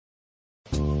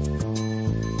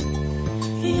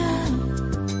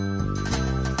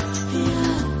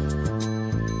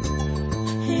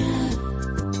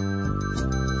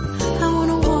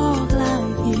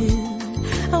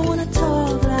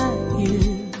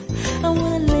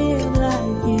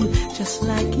just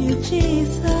like you,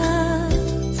 Jesus.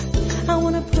 I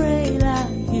wanna pray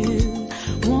like you,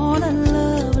 wanna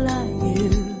love like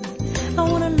you, I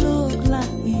wanna look like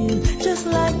you, just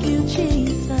like you,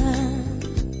 Jesus.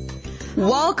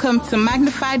 Welcome to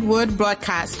Magnified Word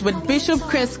Broadcast with Bishop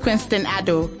Chris Quinston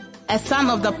Addo, a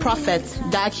son of the prophet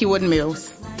Dag Heward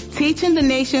Mills. Teaching the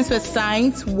nations with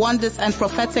signs, wonders, and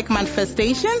prophetic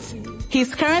manifestations,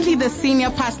 he's currently the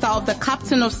senior pastor of the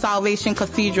Captain of Salvation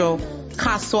Cathedral,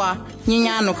 Kaswa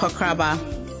Nyinyano Kokraba.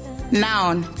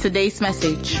 Now, today's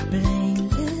message.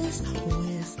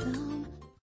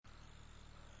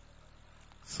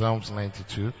 Psalms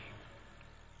 92,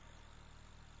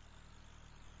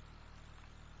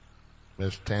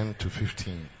 verse 10 to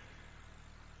 15.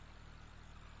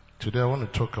 Today I want to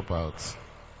talk about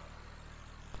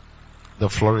the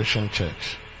Florishing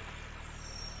Church.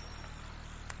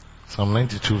 Psalm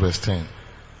 92 verse 10.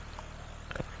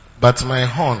 But my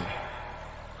horn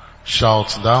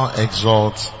shalt thou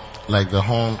exalt like the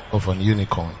horn of an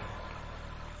unicorn.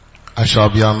 I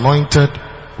shall be anointed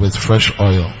with fresh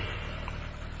oil.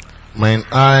 Mine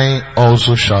eye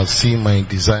also shall see my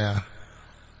desire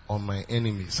on my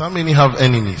enemies. How many have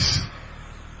enemies?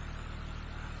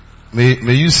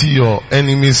 May you see your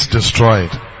enemies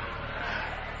destroyed.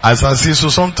 As I see, so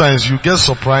sometimes you get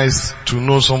surprised to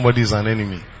know somebody is an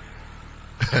enemy.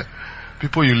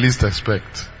 People you least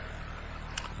expect.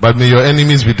 But may your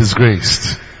enemies be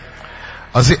disgraced.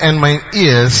 I say, and mine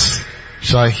ears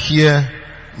shall hear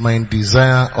my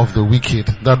desire of the wicked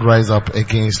that rise up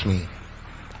against me.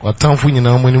 Verse 12.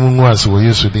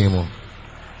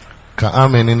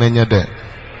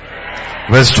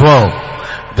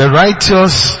 The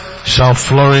righteous shall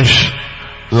flourish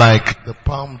like the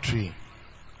palm tree.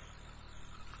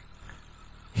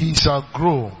 He shall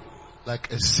grow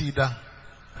like a cedar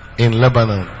in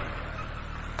Lebanon.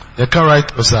 The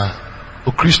righteous are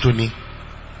Christoni,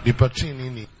 the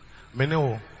Patrinini,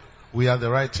 Meneo. We are the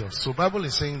righteous. So Bible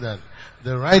is saying that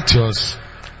the righteous,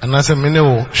 and as a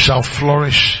Meneo, shall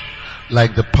flourish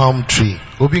like the palm tree.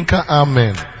 Obinka,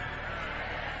 amen.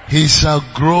 He shall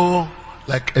grow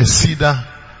like a cedar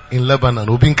in Lebanon.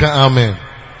 Obinka, amen.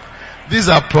 These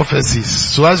are prophecies.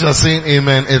 So as you are saying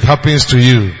amen, it happens to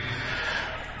you.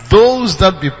 Those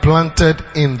that be planted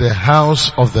in the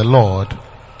house of the Lord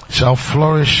shall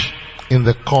flourish in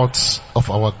the courts of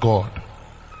our God.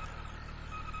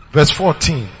 Verse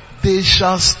 14. They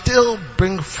shall still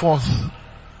bring forth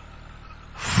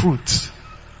fruit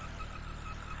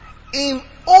in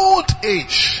old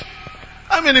age.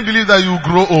 How many believe that you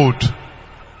grow old?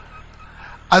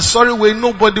 I'm sorry, where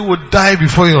nobody would die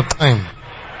before your time.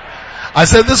 I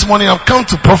said this morning I've come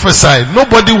to prophesy.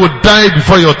 Nobody would die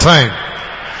before your time.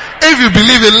 If you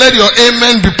believe it, let your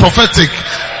amen be prophetic.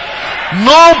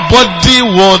 Nobody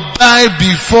will die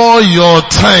before your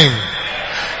time.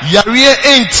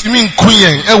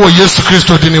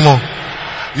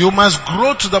 You must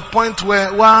grow to the point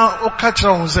where, one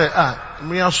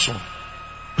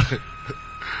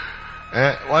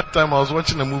time I was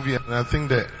watching a movie and I think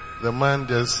that the man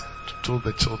just told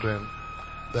the children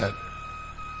that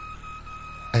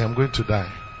I am going to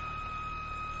die.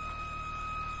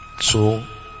 So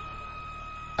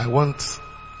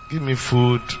give me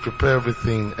food, prepare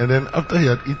everything. And then after he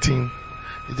had eaten,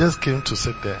 he just came to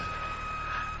sit there.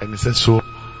 And he said, so,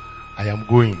 I am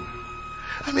going.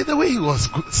 I mean, the way he was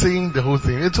saying the whole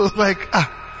thing, it was like,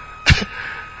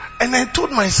 And I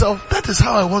told myself, that is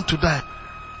how I want to die.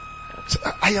 So,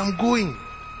 I am going.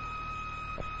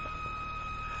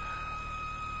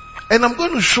 And I'm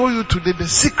going to show you today the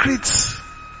secrets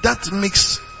that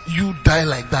makes you die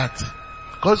like that.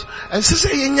 Because, and sister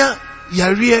Yenya,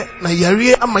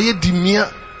 Yariye amaye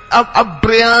dimia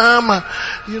abrama.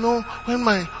 You know, when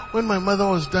my mother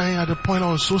was dying at the point,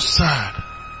 I was so sad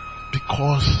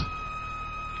because,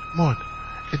 Lord,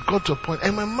 it got to a point,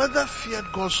 and my mother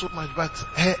feared God so much, but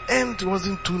her end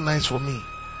wasn't too nice for me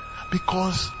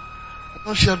because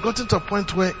she had gotten to a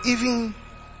point where even,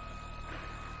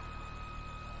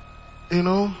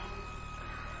 people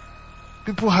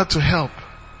had to help.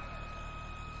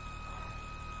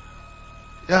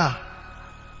 Yeah.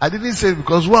 I didn't say it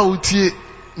because what would he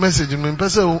message me?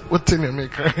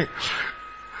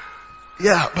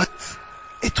 Yeah, but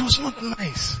it was not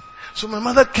nice. So my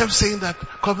mother kept saying that,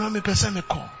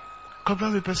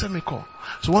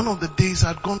 so one of the days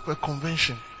I'd gone to a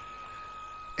convention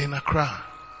in Accra.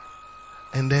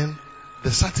 And then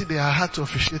the Saturday I had to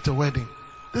officiate a wedding.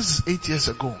 This is 8 years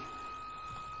ago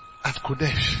at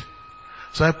Kodesh.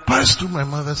 So I passed through my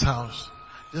mother's house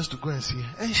just to go and see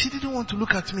her. And she didn't want to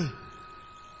look at me.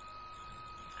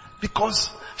 Because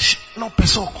she, no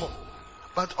person call,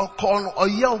 but or call or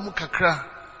yell mukakra.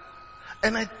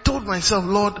 And I told myself,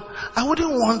 Lord, I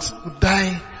wouldn't want to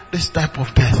die this type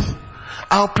of death.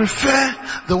 I'll prefer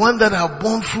the one that I've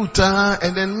born fruit,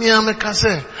 and then me and Meka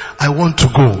say, I want to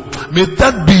go. May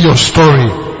that be your story.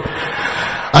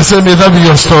 I said, may that be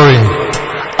your story.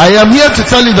 I am here to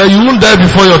tell you that you won't die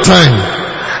before your time.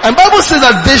 And Bible says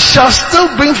that they shall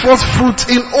still bring forth fruit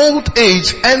in old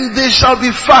age, and they shall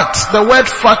be fat. The word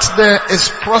fat there is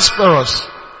prosperous.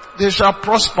 They shall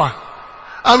prosper.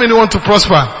 How many want to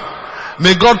prosper?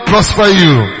 May God prosper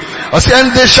you. I say,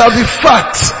 and they shall be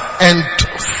fat and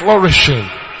flourishing,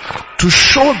 to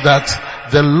show that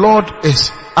the Lord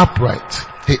is upright.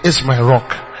 He is my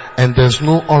rock, and there's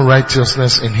no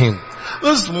unrighteousness in him.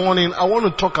 This morning, I want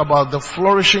to talk about the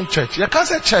flourishing church. You can't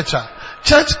say church.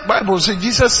 Church, Bible says,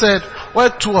 Jesus said, where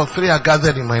 2 or 3 are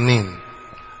gathered in my name,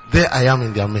 there I am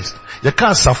in their midst. You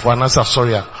can't say for an answer,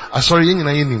 sorry. Sorry, you know,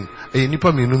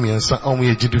 nipa minu miensa, omu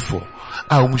yejidifo.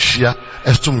 Umushia,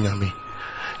 estum nyame.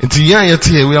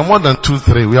 We are more than 2,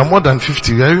 3. We are more than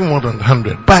 50. We are even more than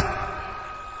 100. But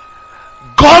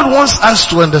God wants us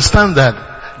to understand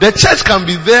that the church can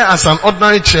be there as an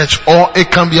ordinary church, or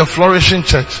it can be a flourishing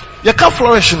church. You can't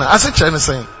flourish in it. As a Chinese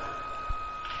saying.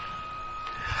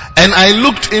 And I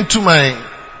looked into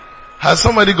has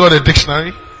somebody got a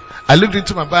dictionary? I looked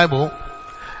into my Bible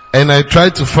and I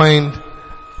tried to find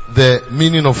the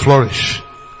meaning of flourish.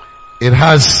 It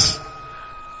has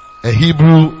a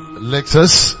Hebrew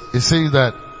Lexus. It says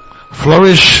that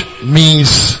flourish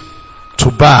means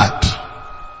to bud.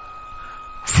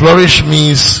 Flourish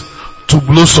means to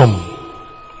blossom.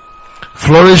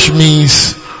 Flourish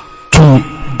means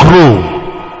to grow.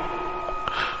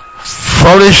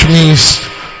 Flourish means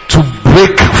to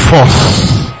break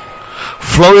forth.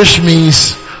 Flourish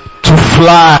means to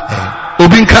fly.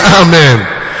 Obinka amen.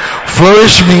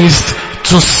 Flourish means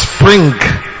to spring.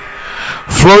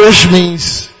 Flourish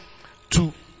means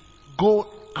to go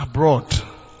abroad.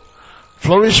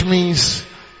 Flourish means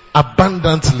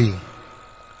abundantly.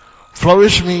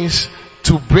 Flourish means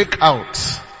to break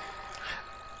out.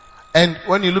 And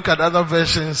when you look at other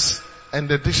versions and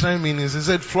the dictionary meanings, it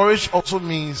said flourish also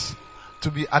means to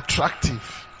be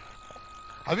attractive.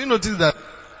 Have you noticed that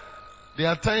there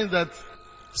are times that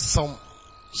some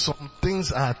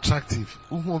things are attractive?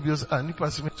 You're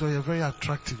very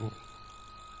attractive.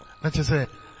 Let's just say,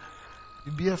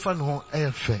 be a fan who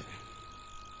are fair.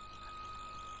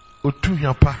 Or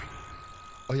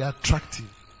you're attractive.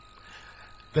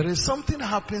 There is something that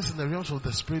happens in the realms of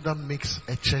the spirit that makes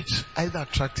a church either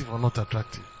attractive or not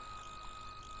attractive.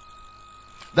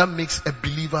 That makes a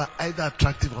believer either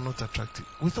attractive or not attractive.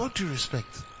 With all due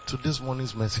respect to this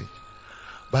morning's message.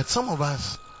 But some of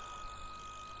us,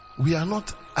 we are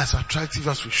not as attractive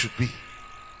as we should be.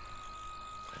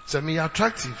 So me, you're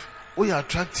attractive. Oh, you're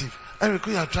attractive. Eric,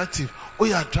 oh, you're attractive. Oh,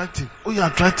 you're attractive. Oh, you're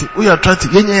attractive. Oh, you're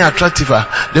attractive. You're attractive.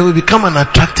 Then we become an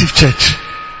attractive church.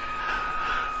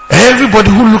 Everybody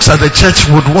who looks at the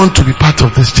church would want to be part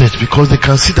of this church because they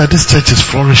can see that this church is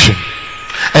flourishing.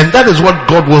 And that is what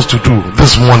God wants to do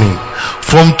this morning.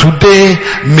 From today,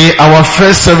 may our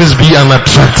first service be an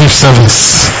attractive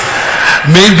service.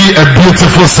 Maybe a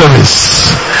beautiful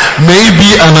service.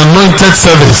 Maybe an anointed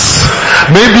service.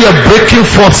 Maybe a breaking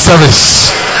forth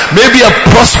service. Maybe a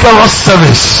prosperous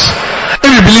service.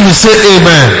 If you believe it, say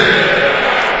amen.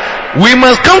 We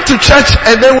must come to church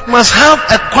and then we must have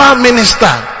a choir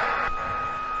minister.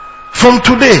 From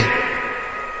today.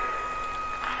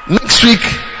 Next week,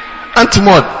 and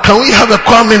tomorrow, can we have a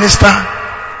choir minister?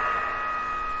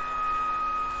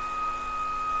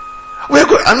 We're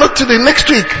going, and not today, next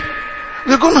week.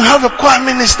 We're going to have a choir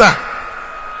minister.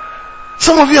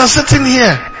 Some of you are sitting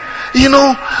here. You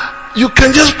know, you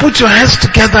can just put your hands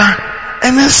together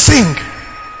and then sing.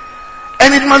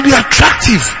 And it must be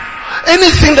attractive.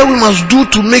 Anything that we must do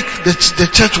to make the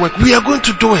church work, we are going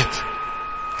to do it.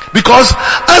 Because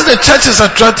as the church is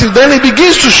attractive, then it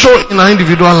begins to show in our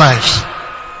individual lives.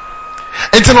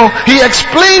 And you know, he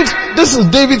explained, this is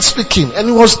David speaking, and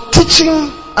he was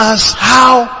teaching us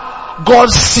how God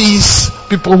sees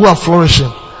people who are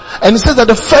flourishing. And he said that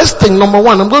the first thing, number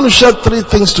one, I'm going to share 3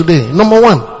 things today. Number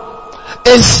one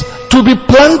is to be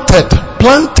planted.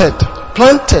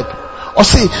 Or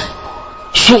see,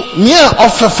 so near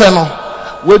offer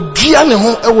he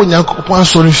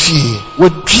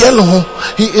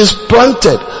is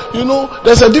planted. You know,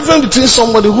 there's a difference between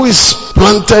somebody who is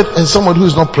planted and somebody who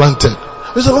is not planted.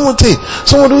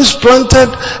 Somebody who is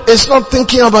planted is not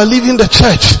thinking about leaving the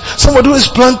church. Somebody who is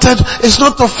planted is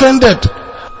not offended.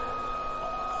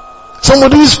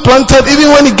 Somebody who is planted,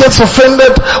 even when he gets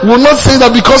offended, will not say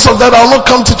that because of that I will not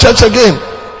come to church again.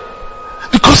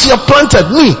 Because you are planted.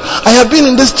 Me, I have been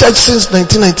in this church since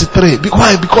 1993.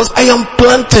 Why? Because I am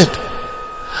planted.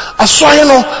 So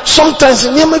sometimes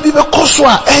there,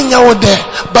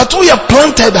 but we are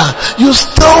planted, you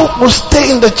still will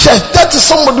stay in the church. That is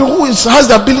somebody who has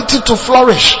the ability to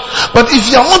flourish. But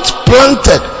if you are not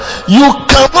planted, you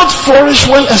cannot flourish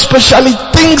when especially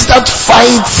things that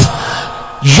fight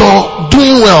your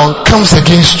doing well comes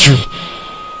against you.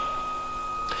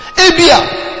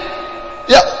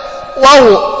 Yeah,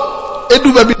 wow,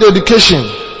 edu baby dedication.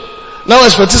 Now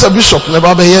expertise a bishop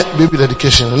never be baby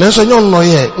dedication. And so you know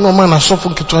here, no man has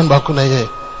suffered to turn back on here.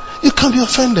 You can't be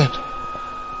offended.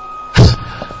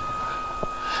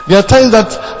 There are times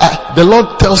that the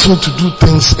Lord tells me to do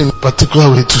things in a particular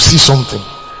way to see something.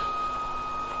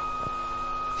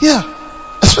 Yeah,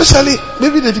 especially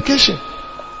baby dedication.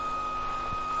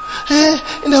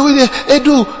 In the way they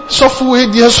do software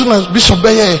way as soon as bishop be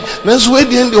here. That's where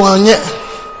the end one yet.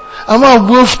 I'm out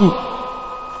of.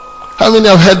 How many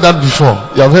have heard that before?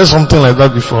 You have heard something like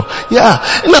that before? Yeah.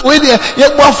 In a way they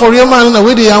are for your man, in a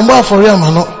way they are for your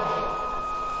man.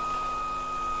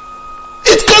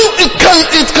 It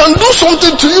can do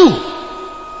something to you.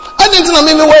 I didn't know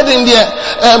maybe wedding there.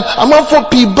 I'm out for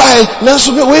P by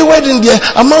Nancy wedding there.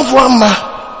 I'm out for Amba.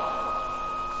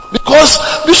 Because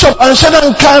Bishop and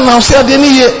Shadan can now say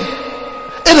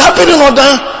it happened in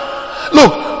order.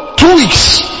 Look, 2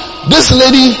 weeks. This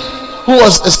lady who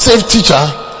was a safe teacher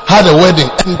had a wedding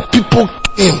and people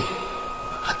came.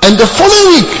 And the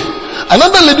following week,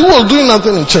 another lady was doing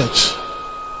nothing in church.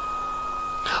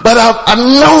 But I've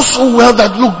announced so well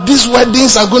that look, these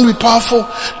weddings are going to be powerful.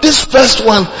 This first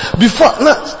one, before,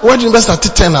 wedding best at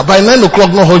 10, by 9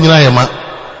 o'clock, no holding Yama.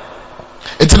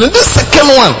 It's in this second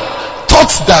one,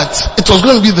 thought that it was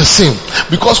going to be the same.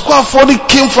 Because Kwafodi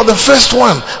came for the first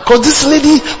one. Because this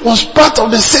lady was part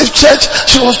of the safe church.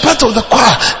 She was part of the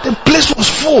choir. The place was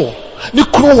full. The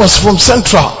crew was from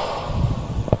Central.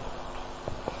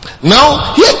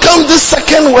 Now, here comes this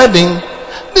second wedding.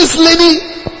 This lady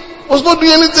was not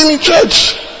doing anything in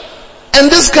church. And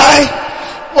this guy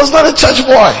was not a church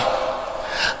boy.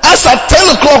 As at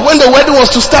 10 o'clock when the wedding was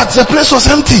to start, the place was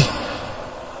empty.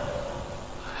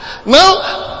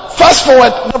 Now, fast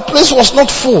forward, the place was not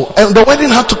full. And the wedding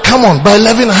had to come on. By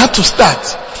 11, I had to start.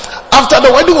 After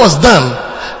the wedding was done,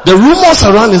 the rumors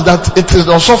around is that it is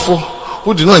also for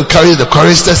who did not encourage the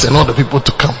choristers and all the people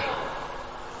to come.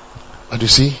 But you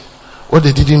see, what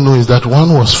they didn't know is that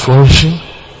one was flourishing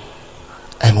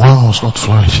and one was not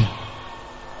flourishing.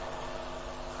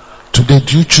 Today,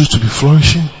 do you choose to be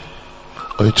flourishing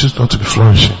or you choose not to be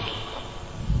flourishing?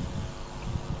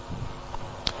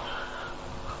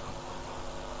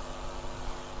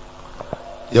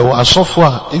 You are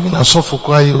software, even a software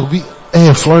choir, you will be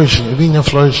flourishing, you will be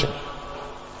flourishing.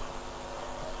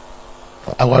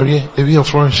 Awarie, ebi a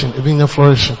flourishing, ebi a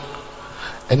flourishing.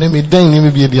 And then me then you may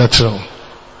be a diachel.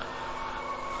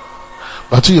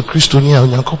 But to your Christonia,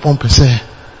 Yankopon pese,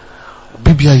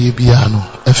 Bibia yebiano,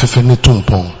 FF ne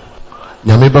tumpon.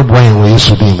 Nyameba bwain we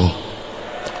yesudimo.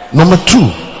 Number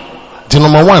 2, the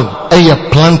number 1,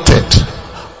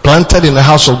 planted in the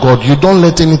house of God. You don't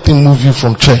let anything move you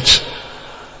from church.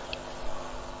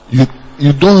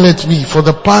 You don't let me, for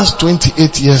the past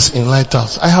 28 years in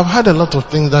Lighthouse, I have had a lot of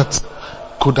things that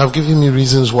could have given me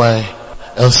reasons why,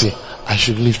 Elsie, I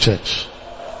should leave church.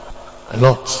 A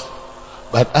lot.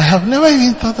 But I have never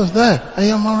even thought of that. I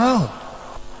am around.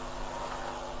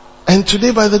 And today,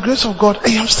 by the grace of God,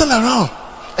 I am still around.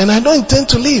 And I don't intend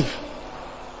to leave.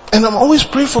 And I'm always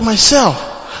praying for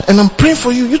myself. And I'm praying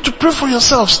for you. You to pray for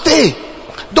yourself. Stay.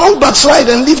 Don't backslide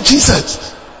and leave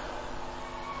Jesus.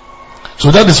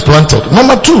 So that is planted.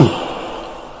 Number 2,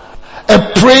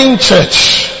 a praying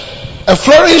church. A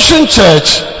flourishing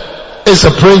church is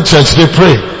a praying church. They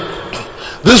pray.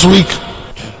 This week,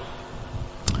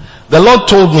 the Lord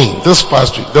told me, this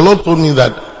past week, the Lord told me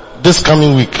that this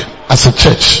coming week, as a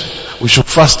church, we should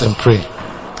fast and pray.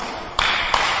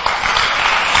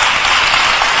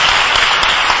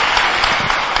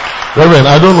 Reverend,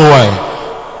 I don't know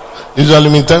why. Usually,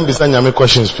 meantime, beside you, make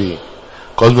questions for you.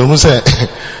 Because when we say,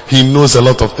 he knows a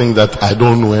lot of things that I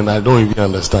don't know and I don't even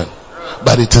understand.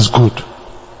 But it is good.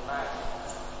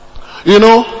 You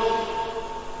know,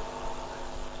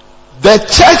 the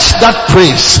church that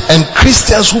prays and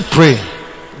Christians who pray,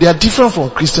 they are different from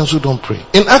Christians who don't pray.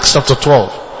 In Acts chapter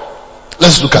 12,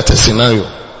 let's look at a scenario.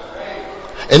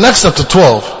 In Acts chapter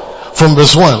 12, from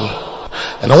verse 1,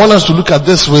 and I want us to look at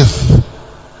this with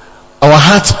our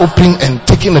hearts open and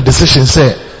taking a decision.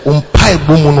 Say, or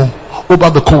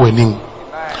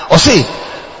say,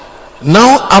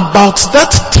 now about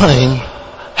that time,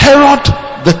 Herod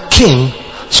the king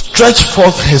stretched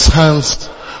forth his hands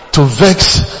to vex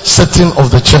certain of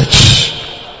the church.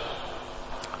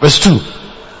 Verse 2.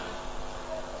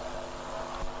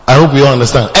 I hope you all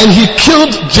understand. And he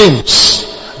killed James,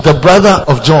 the brother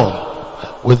of John,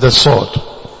 with the sword.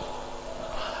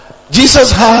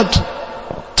 Jesus had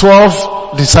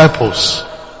 12 disciples.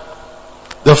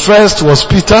 The first was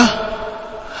Peter.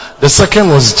 The second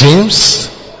was James.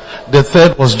 The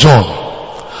third was John.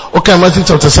 Okay, Matthew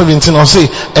chapter 17, I'll say,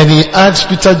 and he asked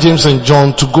Peter, James, and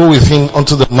John to go with him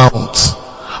onto the mount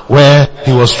where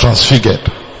he was transfigured.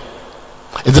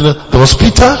 And then there was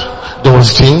Peter, there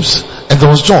was James, and there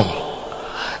was John.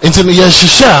 And then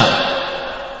Yeshisha,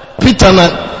 Peter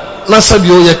na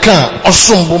sabio yeka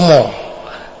osumbo mo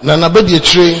na nabedi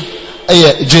etire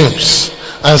eye James,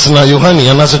 and na Yohani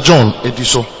and as John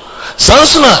ediso.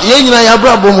 Sansuna ye nyina ya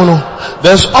brabo mu no,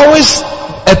 there's always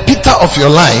a Peter of your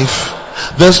life.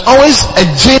 There's always a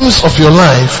James of your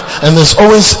life, and there's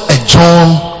always a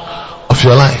John of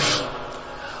your life.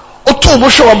 There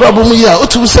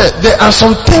are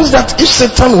some things that if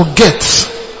Satan will get,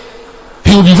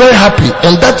 he will be very happy,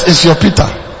 and that is your Peter.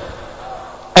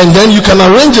 And then you can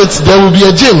arrange it, there will be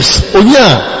a James. Oh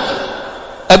yeah,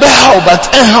 but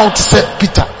how to say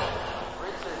Peter.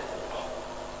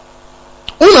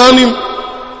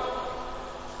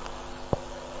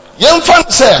 Young fan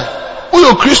say, you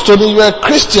are a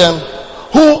Christian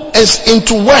who is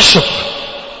into worship,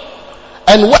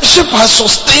 and worship has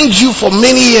sustained you for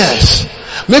many years.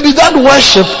 Maybe that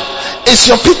worship is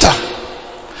your Peter.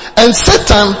 And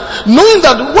Satan, knowing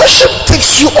that worship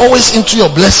takes you always into your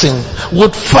blessing,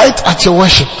 would fight at your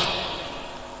worship.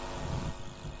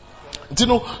 You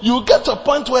know, you get to a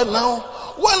point where now,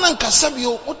 you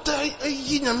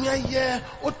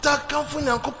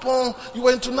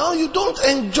went to now, you don't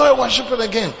enjoy worshiping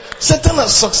again. Satan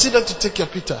has succeeded to take your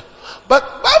Peter. But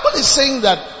Bible is saying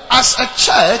that as a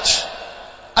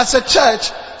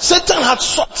church, Satan had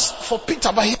sought for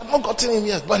Peter, but he had not gotten him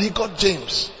yet, but he got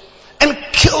James and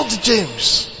killed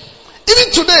James.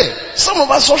 Even today, some of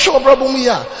us,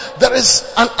 there is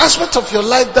an aspect of your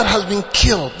life that has been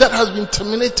killed, that has been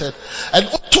terminated. And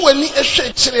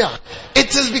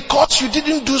it is because you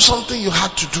didn't do something you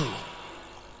had to do.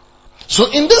 So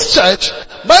in this church,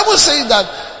 Bible says that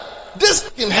this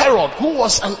King Herod, who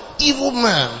was an evil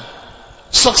man,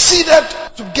 succeeded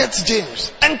to get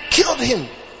James and killed him.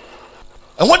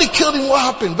 And when he killed him, what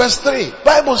happened? Verse 3,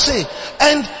 Bible says,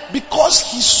 and because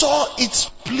he saw it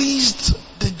pleased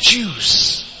the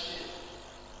Jews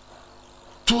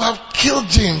to have killed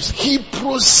James, he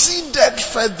proceeded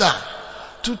further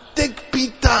to take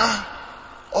Peter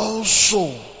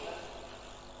also.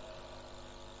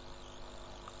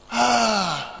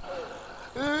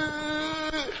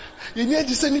 You need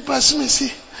to say,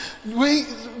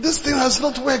 this thing has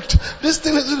not worked. This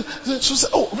thing is,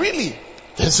 oh, really?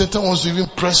 Then Satan wants to even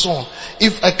press on.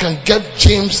 If I can get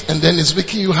James and then it's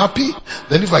making you happy,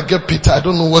 then if I get Peter, I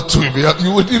don't know what to be.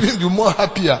 You would even be more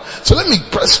happier. So let me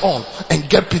press on and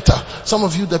get Peter. Some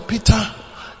of you, the Peter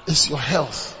is your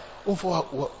health. And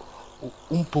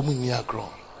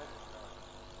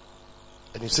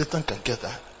if Satan can get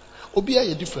that, Obi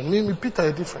are different. Maybe Peter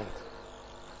are different.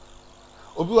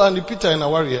 Obi and the Peter in a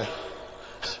warrior.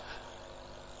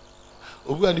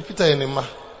 Obi and the Peter in a ma.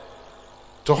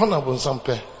 To honor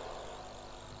Bonsampe.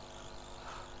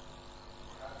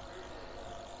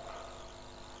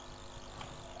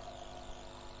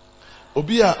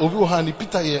 Obi ohani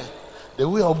Peter here, the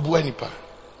way of Buanipa.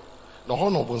 No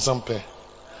honor Bonsampe.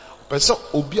 But so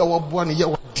Obi a Wabuani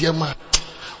ya dear man.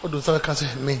 What do can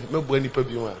say me Buanipa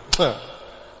be?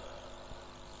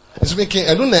 It's making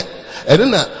I don't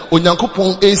know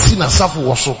Onyankopon AC na safu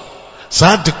waso.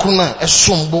 Saa de kuna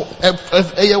esombo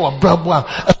eye wa brabo a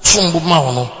esombo ma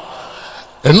hono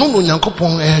eno no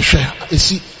Nyankopon ehwe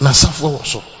esi na safo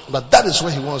so. But that is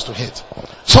where he wants to hit.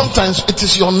 Sometimes it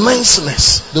is your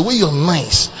niceness, the way you're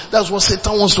nice, that's what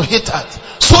Satan wants to hit at,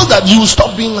 so that you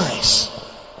stop being nice.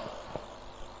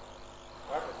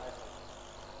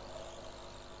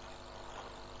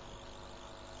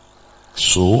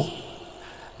 So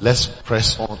let's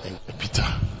press on and get Peter.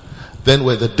 Then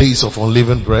were the days of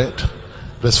unleavened bread.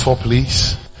 Verse 4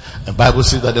 please. The Bible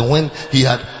says that when he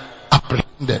had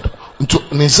apprehended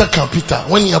Peter,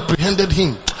 when he apprehended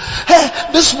him, hey,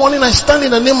 this morning I stand in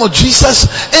the name of Jesus.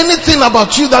 Anything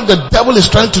about you that the devil is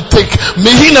trying to take,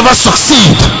 may he never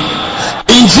succeed.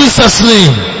 In Jesus'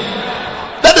 name.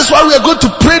 That is why we are going to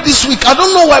pray this week. I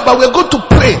don't know why, but we are going to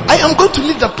pray. I am going to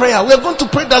lead the prayer. We are going to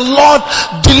pray that Lord,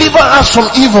 deliver us from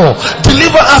evil.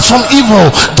 Deliver us from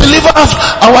evil. Deliver us.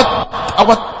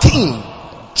 Our theme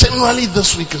generally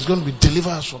this week is going to be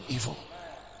deliver us from evil.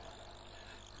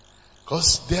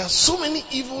 Because there are so many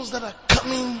evils that are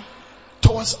coming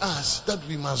towards us that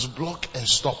we must block and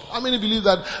stop. How many believe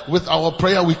that with our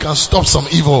prayer we can stop some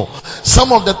evil?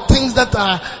 Some of the things that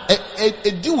are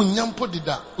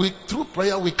through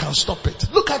prayer we can stop it.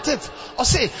 Look at it. Or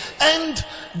say, and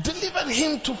delivered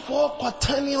him to 4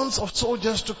 quaternions of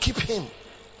soldiers to keep him,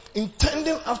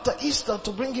 intending after Easter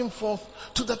to bring him forth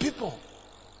to the people.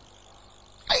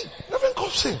 Hey, Reverend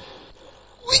Kopse,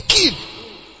 wicked.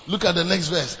 Look at the next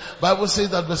verse. Bible says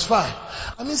that verse 5.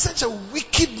 I mean, such a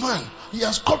wicked man. He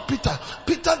has caught Peter.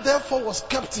 Peter therefore was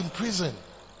kept in prison.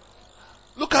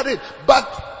 Look at it.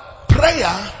 But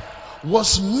prayer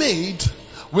was made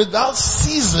without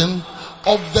ceasing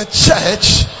of the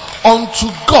church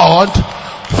unto God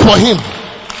for him.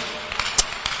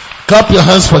 Clap your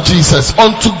hands for Jesus.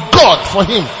 Unto God for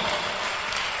him.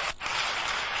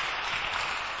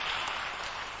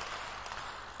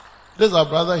 There's our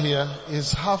brother here.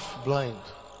 He's half blind.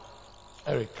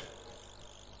 Eric.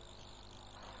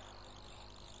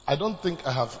 I don't think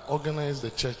I have organized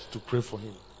the church to pray for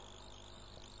him.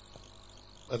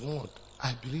 But Lord,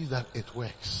 I believe that it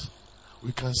works.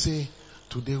 We can say,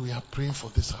 today we are praying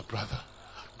for this our brother.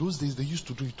 Those days they used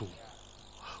to do it all.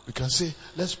 We can say,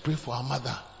 let's pray for our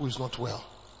mother who is not well.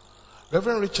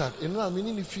 Reverend Richard, you know, I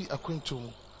mean, if you are going to,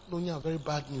 don't you have very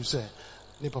bad news, say,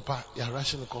 ne papa, you are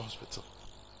rushing to the hospital.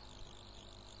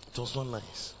 It was not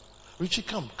nice. Richie,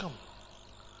 come.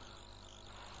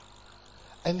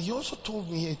 And he also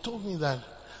told me that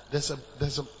there's a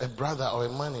brother or a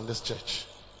man in this church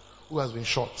who has been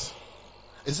shot.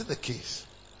 Is it the case?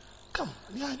 Come.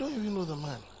 Yeah, I don't even know the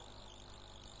man.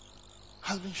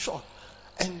 Has been shot.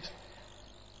 And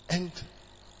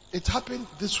it happened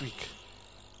this week.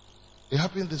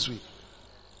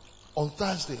 On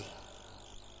Thursday.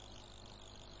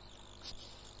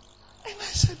 And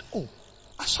I said, oh,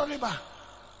 sorry, ba.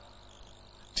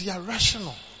 They are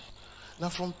rational. Now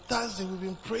from Thursday we've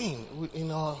been praying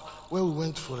where we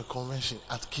went for the convention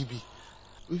at Kibi.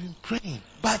 We've been praying,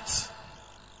 but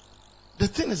the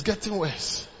thing is getting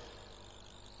worse.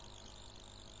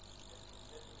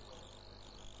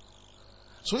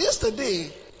 So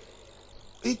yesterday,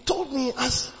 he told me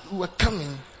as we were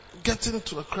getting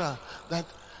to the crowd, that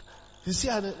he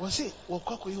said,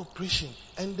 operation,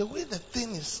 and the way the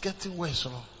thing is getting worse,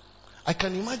 I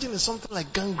can imagine it's something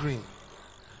like gangrene.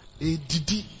 A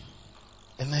DD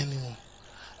and anymore.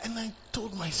 And I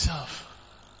told myself,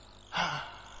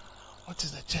 what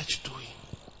is the church doing?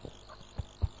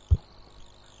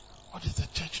 What is the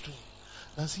church doing?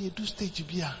 Now see, you do stage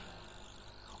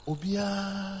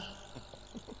Obia.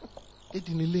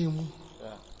 Edinilemu.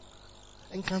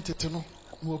 And can't it know?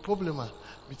 No problem.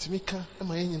 With me,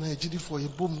 am I in a GD for a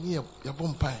bomb near your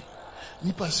bomb pie?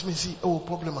 Nipas may see, oh,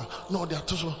 problem. No, they are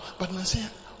too so. But I say,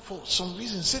 for some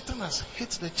reason, Satan has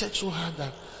hit the church so hard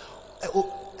that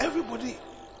everybody,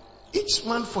 each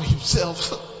man for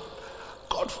himself,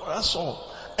 God for us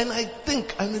all. And I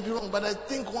think, I may be wrong, but I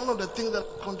think one of the things that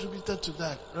contributed to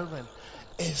that, Reverend,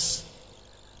 is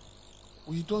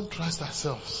we don't trust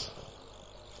ourselves.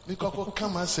 Because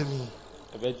come and say me.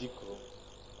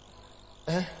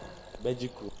 Eh?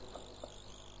 Abejikro.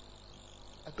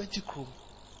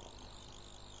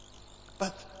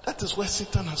 But that is where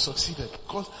Satan has succeeded.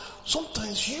 Because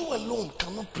sometimes you alone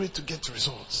cannot pray to get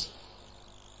results.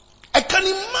 I can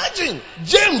imagine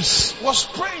James was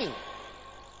praying.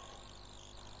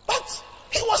 But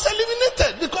he was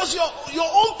eliminated because your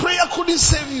own prayer couldn't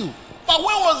save you. But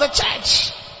where was the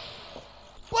church?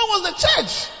 Where was the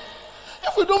church?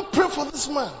 If we don't pray for this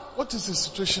man, what is the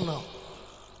situation now?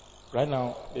 Right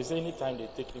now, they say anytime they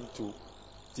take him to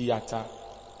theater,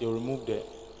 they remove the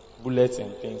bullets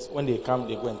and things. When they come,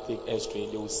 they go and take X-ray.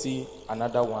 They will see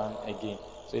another one again.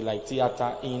 So like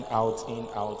theater, in, out, in,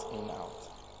 out, in, out.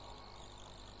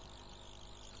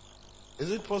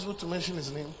 Is it possible to mention his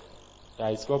name? Yeah,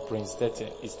 it's called Prince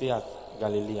Tete. He stays at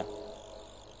Galilee.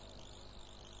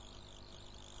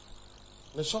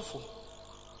 Nesofo.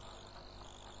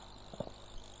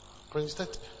 Prince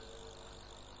Tete.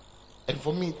 And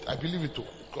for me, I believe it too,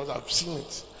 because I've seen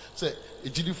it. Say, a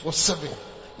GD for 7.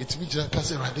 It's me,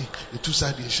 Jankase Radi, a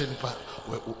 2-sided Shenipa,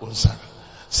 on Sana.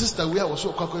 Sister, we are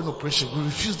also going operation. We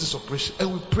refuse this operation.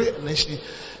 And we pray, and actually,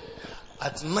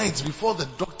 at night, before the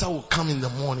doctor will come in the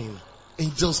morning,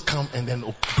 angels come and then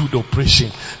do the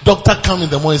operation. Doctor come in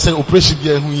the morning and say, operation,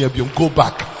 go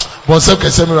back. This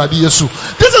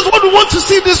is what we want to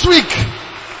see this week.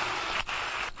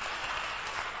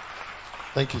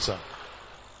 Thank you, sir.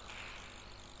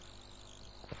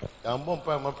 I'm born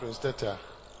by my Prince Tete.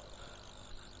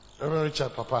 Reverend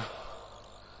Richard, Papa.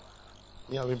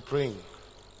 Me, I've been praying.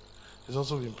 He's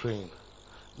also been praying.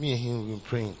 Me and him have been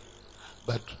praying.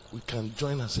 But we can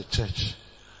join as a church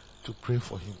to pray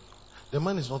for him. The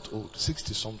man is not old,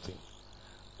 60 something.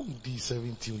 D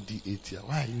 70, D 80.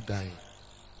 Why are you dying?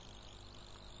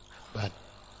 But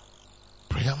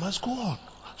prayer must go on.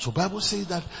 So Bible says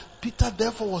that Peter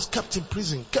therefore was kept in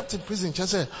prison. Kept in prison.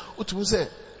 Just say, what we say?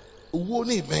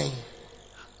 Uwoni man.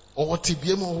 Or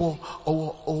TBM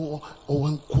or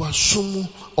Nkwasumu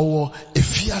or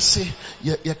Efiase.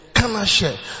 You cannot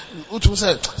share. What we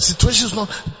say? Situation is not.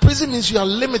 Prison means you are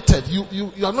limited.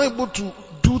 You are not able to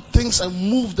do things and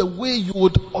move the way you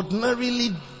would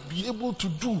ordinarily be able to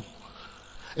do.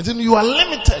 And then you are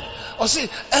limited. Or see,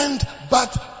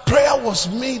 but prayer was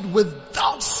made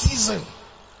without ceasing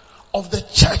of the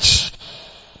church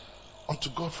unto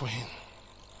God for him.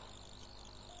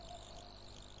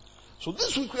 So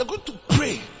this week we are going to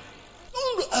pray.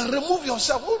 Don't remove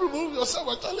yourself. Don't remove yourself.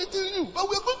 I'm telling you. But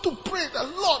we are going to pray that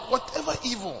Lord, whatever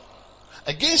evil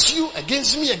against you,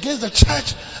 against me, against the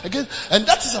church, and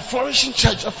that is a flourishing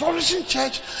church. A flourishing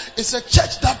church is a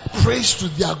church that prays to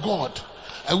their God.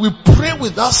 And we pray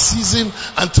without ceasing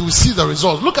until we see the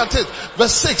results. Look at it.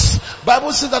 Verse 6.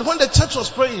 Bible says that when the church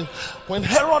was praying, when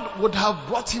Herod would have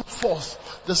brought him forth,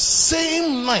 the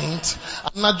same night,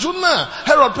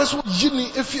 Herod,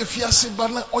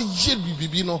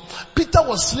 Peter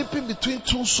was sleeping between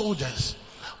two soldiers,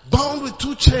 bound with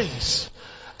two chains,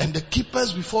 and the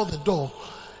keepers before the door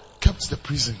kept the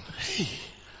prison. Hey,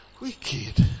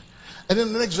 wicked. And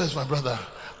then the next verse, my brother,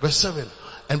 verse 7.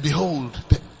 And behold,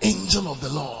 the angel of the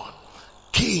Lord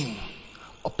came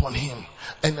upon him,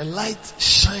 and a light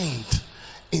shined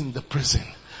in the prison.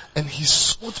 And he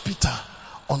smote Peter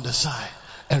on the side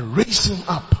and raised him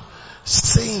up,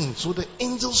 saying, so the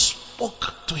angel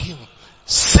spoke to him,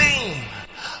 saying,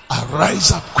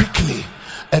 arise up quickly.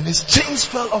 And his chains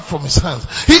fell off from his hands.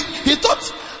 He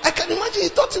thought, I can imagine, he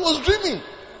thought he was dreaming.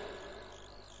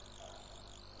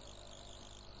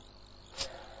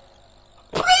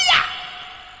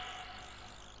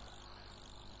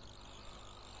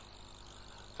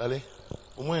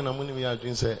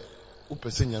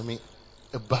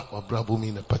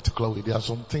 In a particular way, there are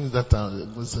some things that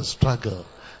was a struggle.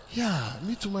 Yeah,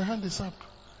 me too, my hand is up.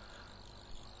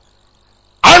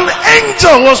 An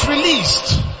angel was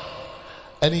released,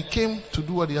 and he came to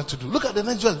do what he had to do. Look at the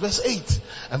next verse, verse 8.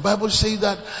 And Bible says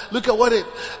that, look at what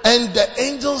and the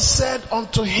angel said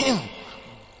unto him,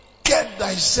 get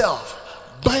thyself,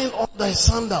 bind up thy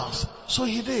sandals. So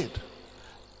he did.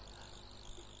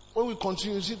 When we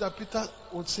continue, you see that Peter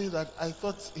would say that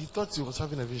he thought he was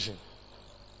having a vision.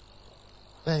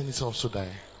 Then he also die.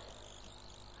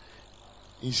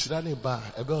 In Shirani Bar,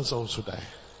 Ebel also die.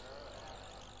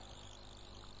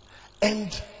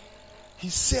 And he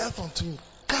saith unto him,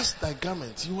 cast thy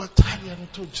garment, you are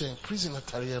Tariano to jail, prisoner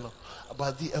Tariano,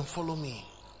 about thee, and follow me.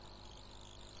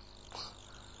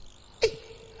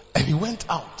 And he went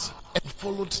out and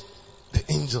followed the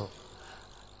angel,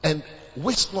 and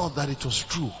wished not that it was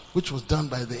true, which was done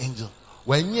by the angel.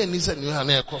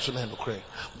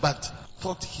 But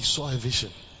thought he saw a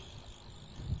vision.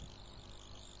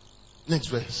 Next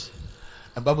verse.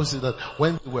 And Bible says that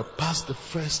when they were past the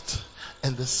first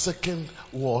and the second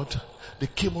ward, they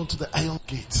came onto the iron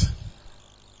gate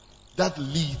that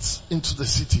leads into the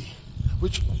city,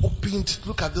 which opened,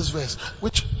 look at this verse,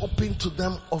 which opened to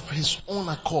them of his own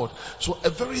accord. So a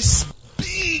very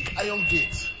big iron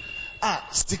gate.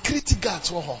 Security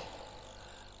guards were home.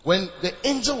 When the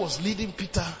angel was leading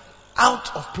Peter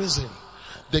out of prison,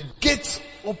 the gate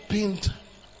opened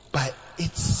by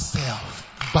itself.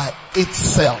 By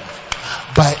itself.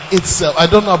 By itself. I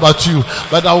don't know about you,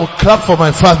 but I will clap for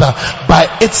my father. By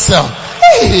itself.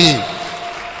 Hey!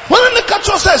 When the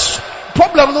catcher says,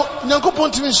 problem no,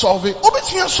 Nyankopon to solve it.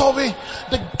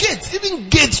 The gates, even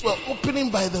gates were opening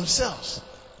by themselves.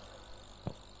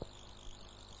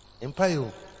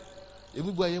 Empire.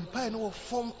 Empire no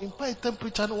form, empire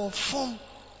temperature no form.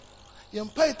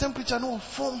 Empire temperature no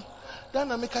form.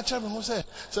 Then I make a child who say,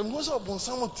 so most of them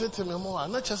someone tell me more,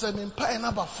 and not just an empire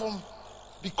number form.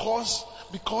 Because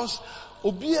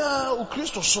Obia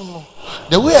Ukristo Sono,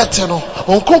 the way I tell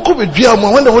on Konko with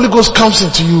when the Holy Ghost comes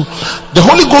into you, the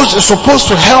Holy Ghost is supposed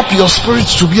to help your spirit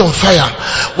to be on fire.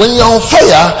 When you're on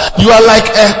fire, you are like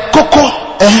a cocoa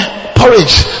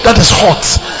porridge that is hot.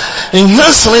 In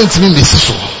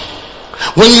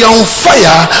when you're on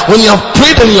fire, when you're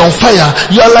prayed and you're on fire,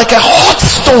 you are like a hot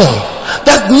stone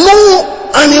that no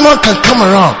animal can come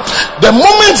around. The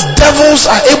moment devils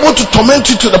are able to torment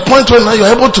you to the point where now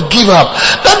you're able to give up,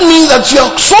 that means that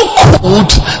you're so cold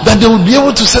that they will be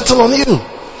able to settle on you.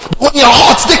 When you're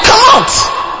hot, they come out.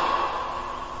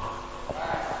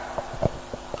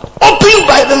 Open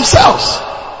by themselves.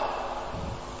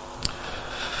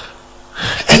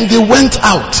 And they went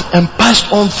out and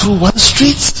passed on through one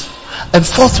street, and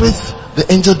forthwith the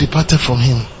angel departed from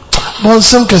him. And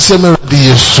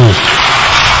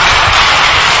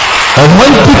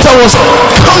when Peter was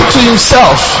come to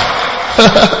himself,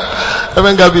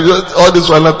 all this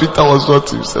while Peter was not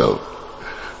himself.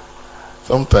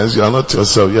 Sometimes you are not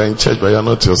yourself. You are in church, but you are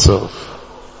not yourself.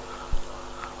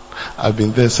 I've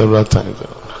been there several times.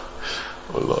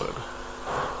 Oh Lord.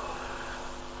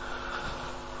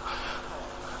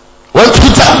 When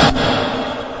Peter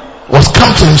was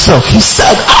come to himself, he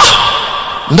said,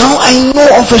 now I know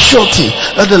of a surety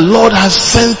that the Lord has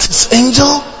sent his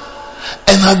angel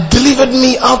and has delivered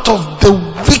me out of the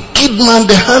wicked man,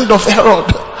 the hand of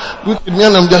Herod,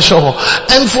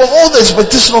 and for all the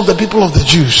expectation of the people of the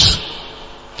Jews.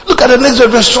 Look at the next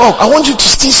verse 12. I want you to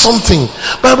see something.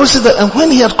 Bible says that, and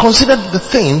when he had considered the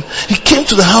thing, he came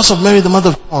to the house of Mary, the mother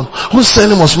of John, whose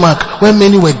surname was Mark, where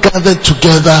many were gathered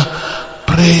together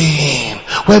praying.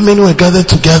 Where many were gathered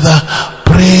together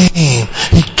praying.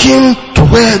 He came to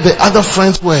where the other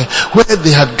friends were, where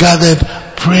they had gathered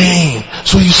praying.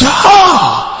 So you say,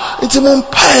 it's a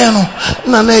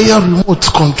remote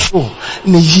control.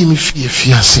 And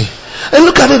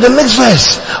look at it, the next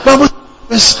verse. Bible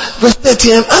verse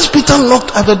 30, and as Peter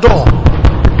knocked at the door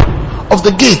of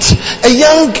the gate, a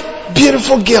young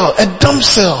beautiful girl, a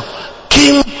damsel,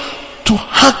 came to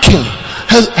hearken.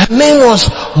 Her name was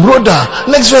Rhoda.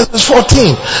 Next verse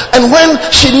 14. And when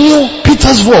she knew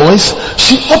Peter's voice,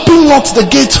 she opened not the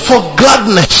gate for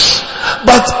gladness,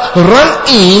 but ran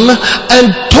in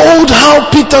and told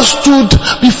how Peter stood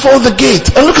before the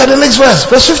gate. And look at the next verse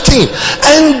 15.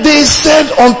 And they said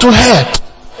unto her,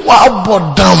 wow,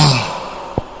 but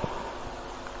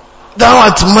thou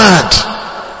art mad.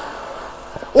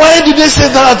 Why did they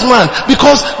say thou art mad?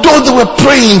 Because though they were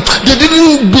praying, they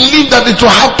didn't believe that it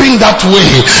will happen that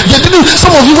way. They didn't.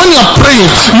 Some of you, when you are praying,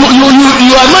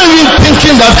 you are not even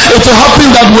thinking that it will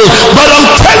happen that way. But I'm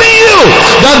telling you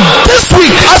that this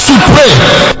week, as you pray,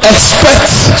 expect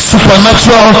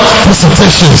supernatural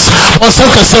visitations. What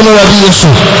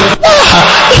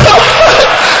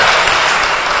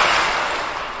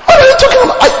are you talking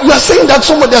about? You are saying that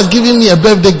somebody has given me a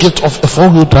birthday gift of a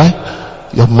 4-wheel drive?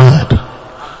 You're mad.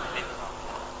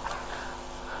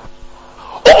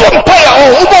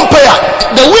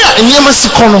 The way in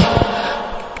Yamasikono,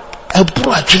 a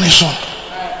broad generation.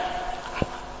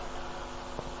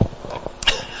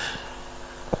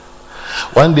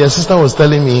 One day a sister was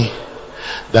telling me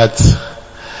that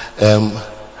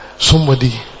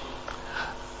somebody,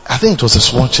 I think it was a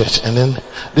small church, and then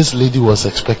this lady was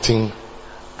expecting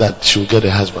that she would get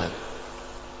a husband.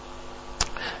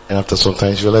 And after some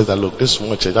time she realized that, look, this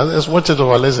small church, and a small church of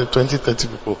let's say 20, 30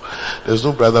 people, there's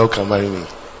no brother who can marry me.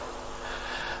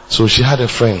 So she had a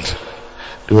friend.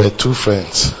 There were 2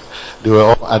 friends. They were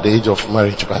all at the age of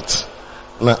marriage, but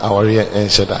not our and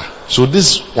Shada. So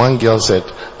this one girl said,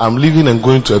 I'm leaving and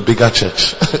going to a bigger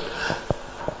church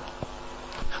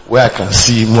where I can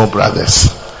see more brothers.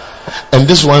 And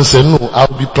this one said, no,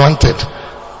 I'll be planted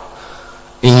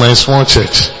in my small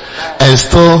church and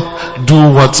still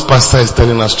do what pastor is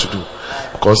telling us to do,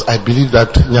 because I believe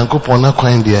that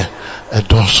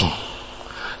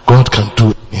God can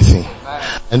do anything.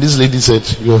 And this lady said,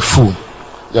 you're a fool,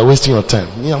 you're wasting your time.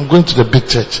 I'm going to the big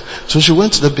church. So she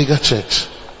went to the bigger church,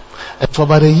 and for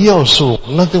about a year or so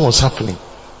nothing was happening.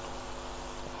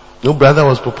 No brother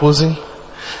was proposing,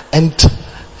 and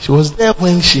she was there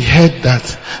when she heard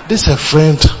that this her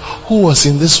friend who was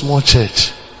in this small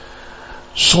church,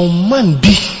 some man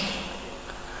be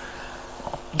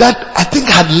that I think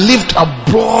had lived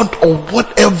abroad or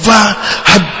whatever,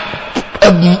 had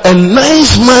a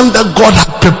nice man that God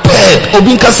had prepared.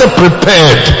 Obinkasa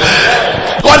prepared.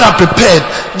 God had prepared.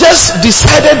 Just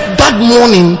decided that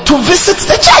morning to visit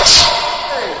the church.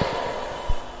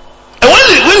 And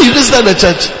when he visited the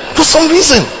church, for some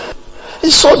reason,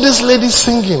 he saw this lady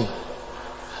singing.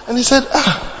 And he said,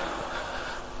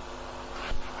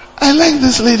 I like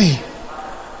this lady.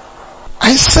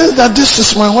 I said that this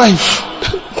is my wife.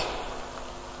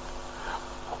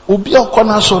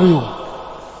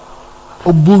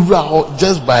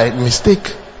 Just by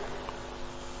mistake.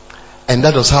 And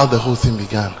that was how the whole thing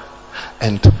began.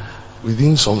 And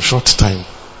within some short time,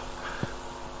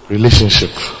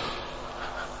 relationship.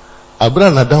 Abra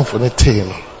Nadam for the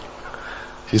tail.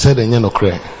 She said, no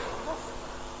cry.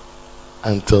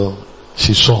 Until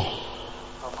she saw.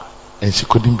 And she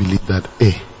couldn't believe that,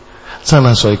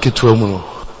 Sana so I get to a mono.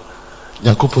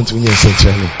 Yankopon to me and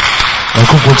century.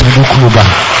 Yankopon to me kuba.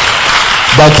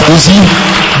 But you see,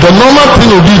 the normal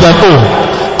thing will be that,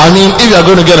 if you are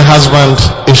going to get a husband,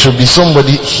 it should be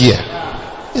somebody here.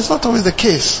 It's not always the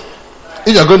case.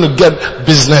 If you're going to get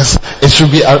business, it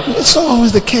should be, it's not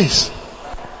always the case.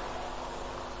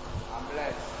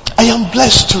 I am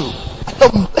blessed too. I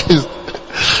am blessed.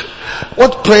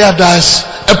 What prayer does,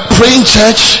 a praying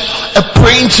church,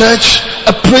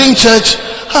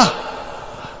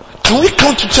 Can we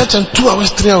come to church in 2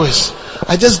 hours, 3 hours?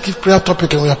 I just give prayer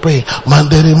topic and we are praying.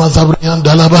 Mandere mazabriyan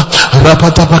dalaba,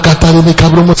 rapata pakatari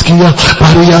mikabro muskia,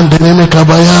 mariyan deneme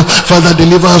kabaya, Father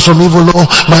deliver us from evil, Lord,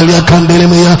 Maria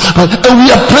kandelemea. And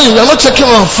we are praying, we are not checking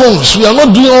our phones, we are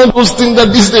not doing all those things that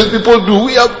these days people do.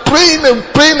 We are praying and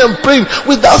praying and praying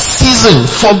with that season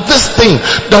for this thing,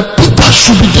 that Peter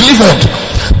should be delivered,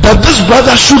 that this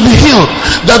brother should be healed,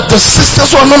 that the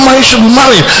sisters who are not married should be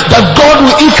married, that God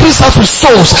will increase us with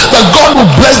souls, that God will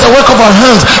bless the work of our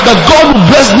hands, that God will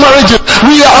bless marriages.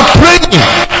 We are praying.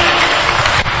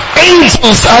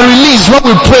 Angels are released when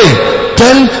we pray.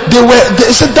 Then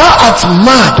they said, thou art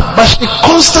mad. But she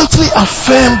constantly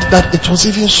affirmed that it was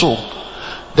even so.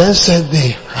 Then said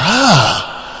they,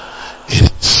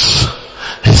 it's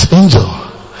his angel.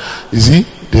 You see,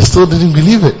 they still didn't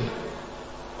believe it.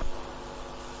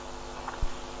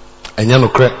 And you know,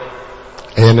 crack.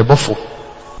 And you buffalo.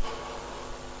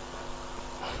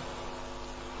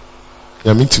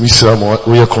 You mean to me, sir,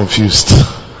 we are confused.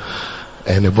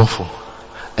 And a buffalo.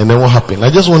 And then what happened?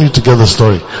 I just want you to get the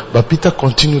story. But Peter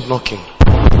continued knocking.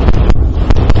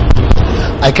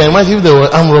 I can imagine if there were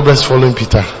armed robbers following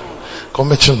Peter.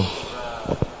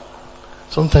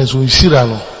 Sometimes when you see that,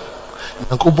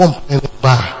 you go bump in the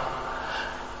bar.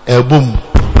 Boom.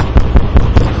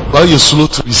 While you're slow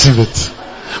to receive it.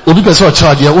 Obi person or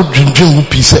child, you would dream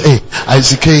piece. Hey,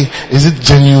 ICK, is it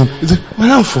genuine? Is it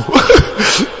meaningful?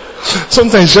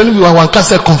 Sometimes when we are one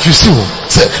cast confused,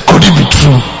 say, could it be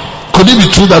true? Could it be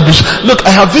true that Bishop? Look,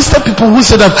 I have visited people who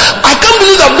say that I can't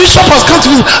believe that Bishop has come to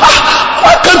believe.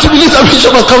 Why can't you believe that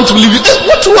Bishop has come to believe you?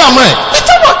 Who am I?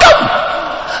 Bishop has come.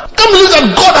 I can't believe that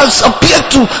God has appeared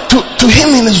to him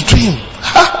in his dream.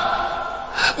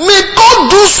 May God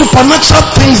do supernatural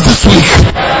things this week.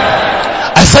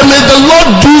 I said, may the Lord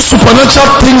do supernatural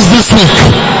things this week.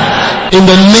 In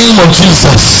the name of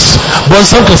Jesus.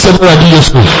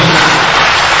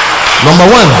 Number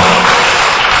one,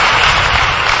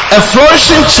 a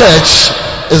flourishing church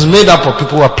is made up of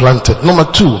people who are planted. Number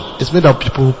two, it's made up of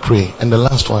people who pray. And the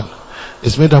last one,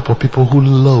 it's made up of people who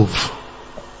love.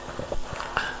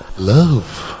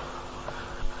 Love.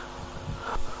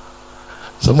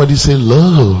 Somebody say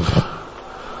love.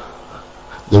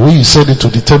 The way you said it to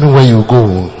determine where you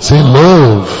go. Say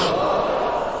love.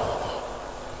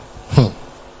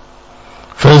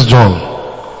 1 John.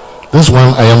 This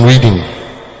one I am reading.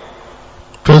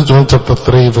 1 John chapter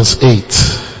 3 verse 8.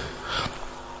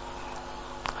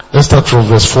 Let's start from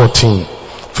verse 14.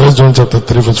 1 John chapter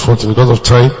 3 verse 14 because of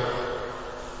time.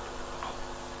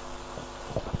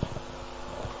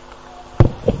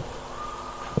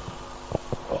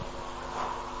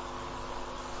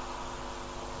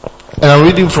 And I'm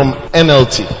reading from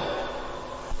NLT.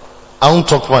 I won't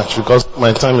talk much because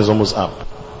my time is almost up.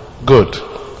 Good.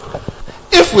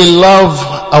 If we love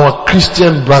our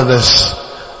Christian brothers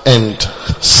and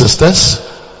sisters,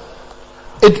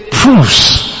 it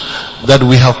proves that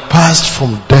we have passed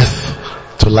from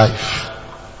death to life.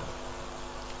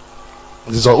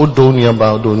 This is what Odonia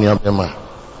Bema.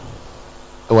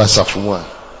 It was Safumwa.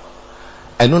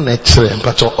 I know nature, and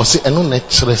Pacho, or say, I know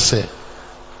nature say,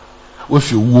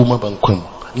 with your woman banquem.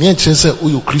 Nature say, oh,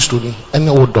 you Christian, and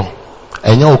your door,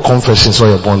 and your confession, so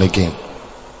you're born again.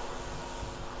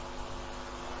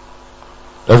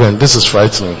 Reverend, this is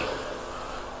frightening.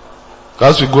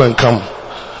 As we go and come,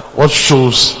 what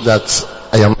shows that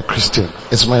I am a Christian?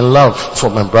 It's my love for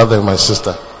my brother and my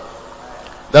sister.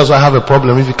 That's why I have a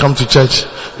problem. If you come to church,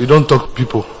 you don't talk to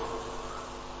people.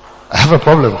 I have a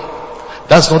problem.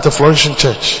 That's not a flourishing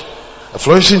church. A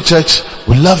flourishing church,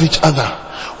 we love each other.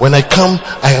 When I come,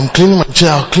 I am cleaning my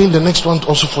chair. I'll clean the next one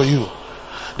also for you.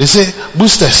 They say,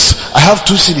 boosters, I have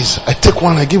 2 CDs. I take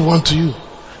one, I give one to you.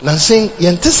 And I'm saying,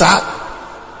 Yantisa.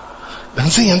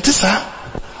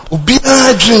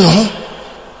 Ubina dream.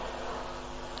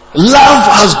 Love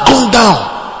has gone down.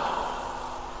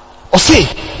 Or say,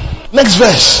 next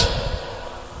verse.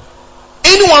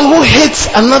 Anyone who hates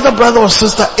another brother or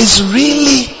sister is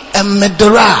really a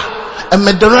murderer. A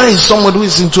murderer is someone who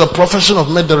is into a profession of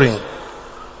murdering.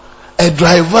 A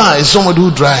driver is someone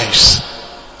who drives.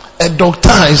 A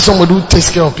doctor is someone who takes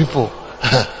care of people.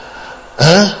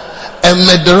 A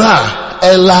murderer,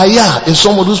 a liar is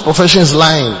someone whose profession is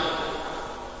lying.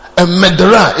 A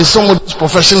murderer is someone whose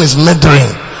profession is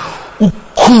murdering.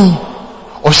 Ukum.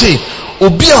 Or say,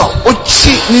 Obia,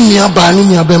 Ochi, Ninia Ba,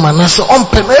 Ninia Bema, Nasa,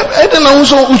 Ompen, Eden,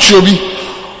 also Uchiobi.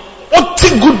 What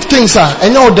good things are?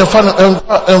 And now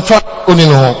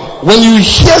when you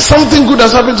hear something good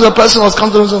has happened to the person was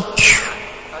come to them,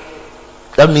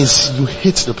 that means you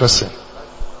hate the person.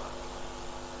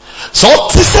 So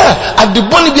at the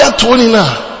body be at 20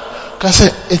 now. Can say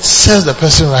it says the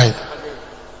person right.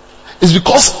 It's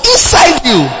because inside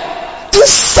you,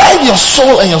 inside your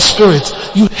soul and your spirit,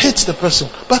 you hate the person,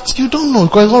 but you don't know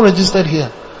because it's not registered here.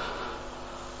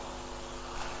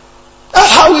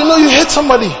 That's how we know you hate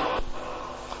somebody.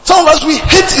 Some of us, we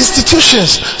hate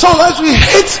institutions. Some of us, we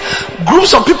hate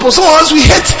groups of people. Some of us, we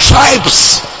hate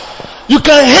tribes. You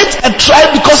can hate a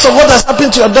tribe because of what has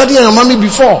happened to your daddy and your mommy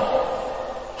before.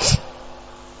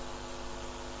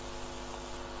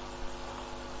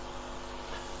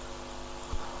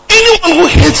 Anyone who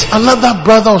hates another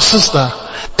brother or sister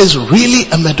is really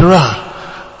a murderer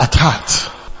at heart.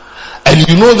 And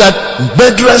you know that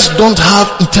murderers don't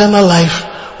have eternal life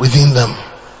within them.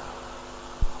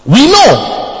 We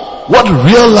know what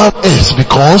real love is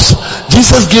because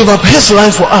Jesus gave up his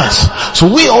life for us. So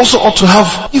we also ought to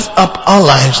give up our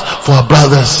lives for our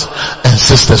brothers and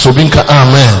sisters. So Binka,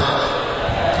 amen.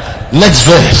 Next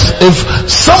verse. If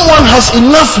someone has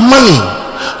enough money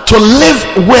to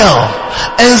live well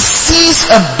and sees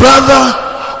a brother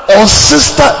or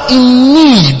sister in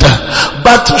need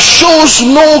but shows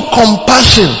no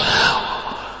compassion,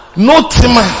 no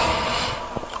tima,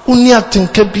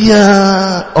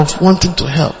 of wanting to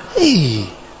help. Hey.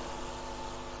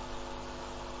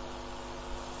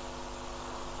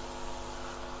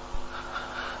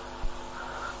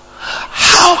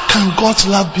 How can God's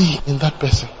love be in that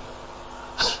person?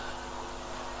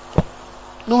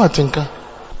 No, I think.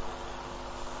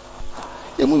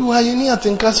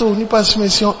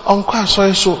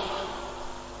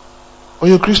 Or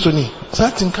you're Christian. Only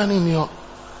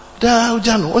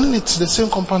it's the same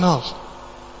compound house.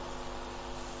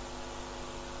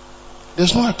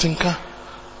 There's no thinker.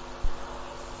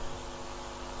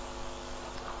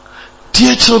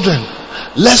 Dear children,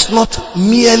 let's not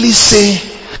merely say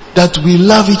that we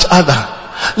love each other.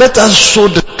 Let us show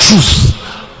the truth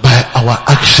by our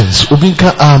actions.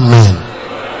 Ubinka, amen.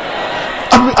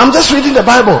 I'm just reading the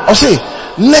Bible. I'll say,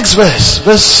 next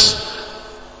verse.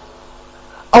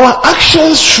 Our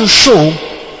actions should show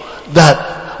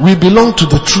that we belong to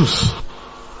the truth.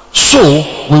 So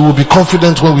we will be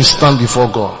confident when we stand before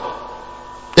God.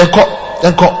 Even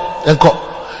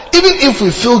if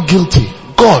we feel guilty,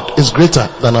 God is greater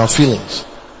than our feelings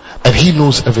and he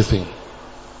knows everything.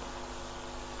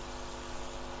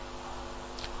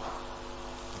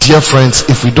 Dear friends,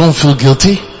 if we don't feel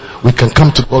guilty, we can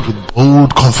come to God with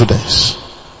bold confidence.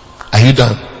 Are you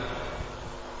done?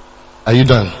 Are you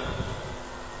done?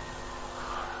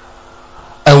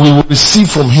 And we will receive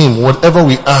from him whatever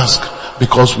we ask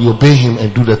because we obey him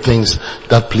and do the things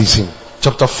that please him.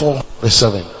 Chapter 4 verse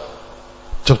 7.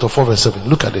 Chapter 4 verse 7.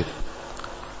 Look at it.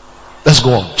 Let's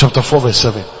go on. Chapter 4 verse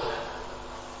 7.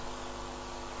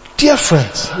 Dear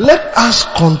friends, let us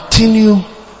continue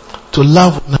to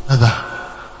love one another.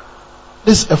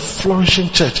 This is a flourishing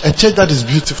church. A church that is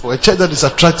beautiful. A church that is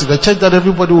attractive. A church that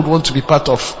everybody would want to be part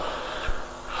of.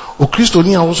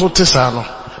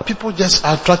 People just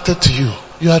are attracted to you.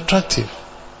 You are attractive.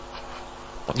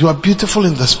 You are beautiful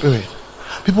in the spirit.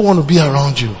 People want to be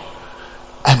around you.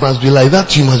 I must be like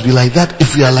that, you must be like that.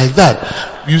 If you are like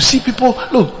that, you see people,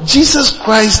 look, Jesus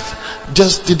Christ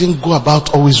just didn't go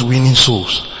about always winning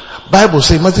souls. Bible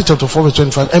says, Matthew chapter 4 verse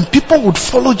 25, and people would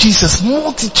follow Jesus,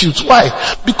 multitudes. Why?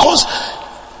 Because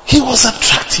he was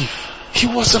attractive. He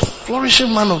was a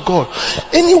flourishing man of God.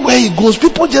 Anywhere he goes,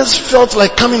 people just felt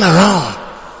like coming around.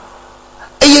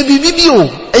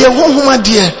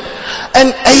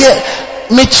 And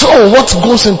what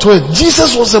goes into it?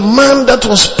 Jesus was a man that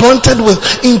was planted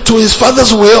into his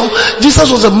Father's will.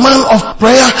 Jesus was a man of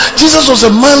prayer. Jesus was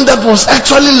a man that was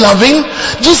actually loving.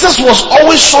 Jesus was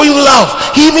always showing love.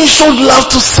 He even showed love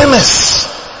to sinners.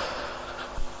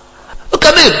 Look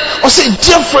at it. I say,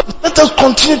 dear friends, let us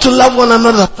continue to love one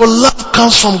another, for love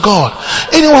comes from God.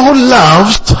 Anyone who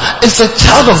loves is a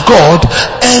child of God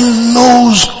and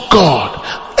knows God.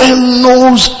 And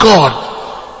knows God.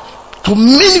 So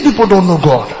many people don't know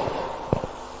God.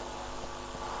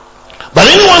 But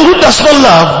anyone who does not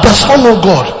love does not know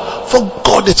God. For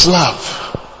God is love.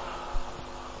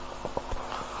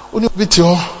 When you beat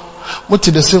your went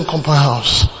to the same compound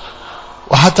house.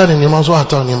 Wahata ni nima zo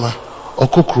hata nima.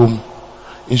 Okokrum.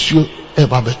 Insu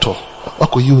eba beto.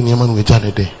 Wako yu nima nwe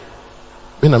jane de.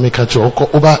 Bina meka cho oko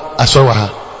oba aswa ha.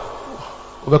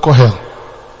 Oba ko hell.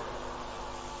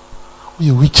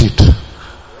 You wicked.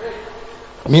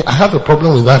 I have a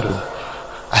problem with that.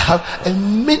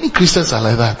 And many Christians are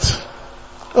like that.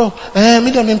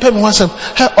 me dem pay me wasem.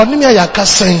 Oni me ayaka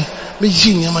sen, me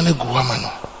yi nyama na gu ama no.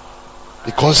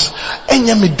 Because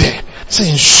enya me de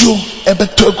say nsuo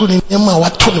ebeto egu ni nyama wa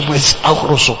to ne boys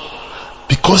ahoro so.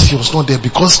 Because he was not there,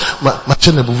 because my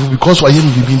channel, because why you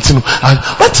be intino.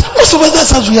 But most of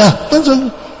us as we are.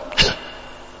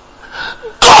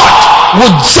 God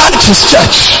will judge his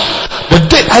church. The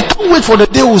day, I can't wait for the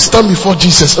day we'll stand before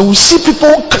Jesus and we'll see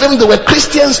people claim they were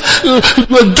Christians, were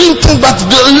doing things, but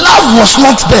the love was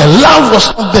not there. Love was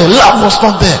not there. Love was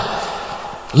not there.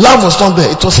 Love was not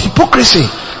there. It was hypocrisy.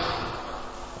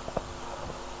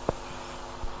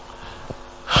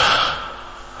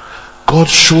 God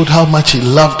showed how much he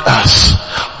loved us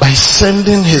by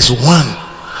sending his one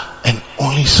and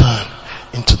only Son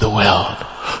into the world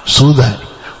so that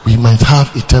we might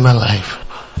have eternal life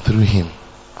through him.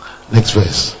 Next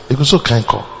verse. It goes so kind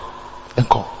call.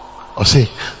 Or say,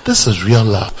 this is real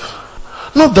love.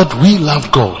 Not that we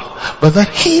love God, but that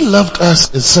he loved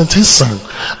us and sent his Son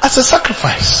as a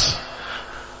sacrifice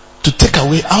to take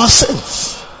away our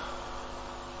sins.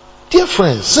 Dear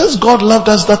friends, since God loved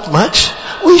us that much,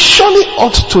 we surely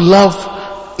ought to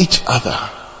love each other.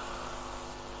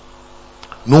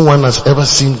 No one has ever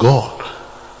seen God,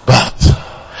 but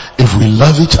if we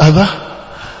love each other,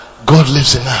 God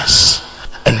lives in us,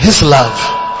 and his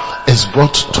love is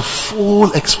brought to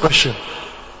full expression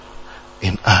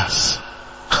in us.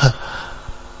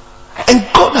 And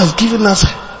God has given us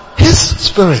his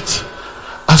Spirit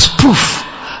as proof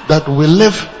that we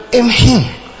live in him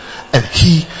and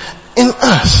he in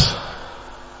us.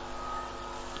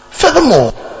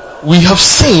 Furthermore, we have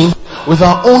seen with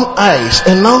our own eyes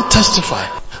and now testify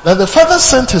that the Father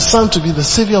sent his Son to be the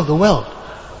Savior of the world.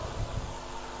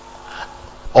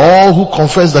 All who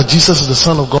confess that Jesus is the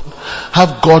Son of God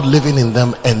have God living in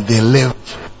them and they live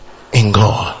in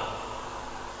God.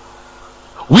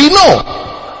 We know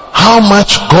how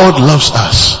much God loves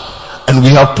us and we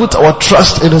have put our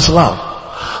trust in his love.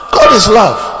 God is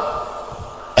love,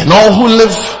 and all who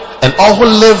live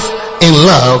in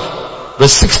love,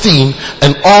 verse 16,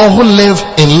 and all who live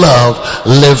in love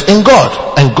live in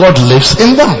God, and God lives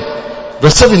in them.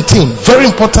 Verse 17, very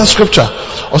important scripture.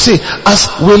 Or say, as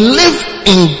we live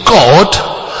in God,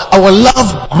 our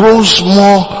love grows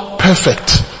more perfect.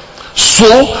 So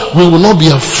we will not be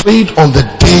afraid on the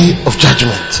day of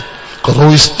judgment. Because when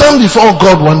we stand before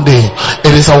God one day,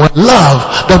 it is our love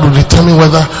that will determine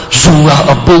whether you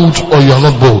are bold or you are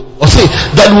not bold. Or say,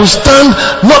 that we stand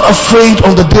not afraid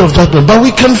on the day of judgment, but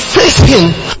we can face him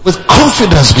with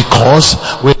confidence because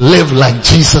we live like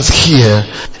Jesus here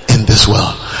in this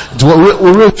world.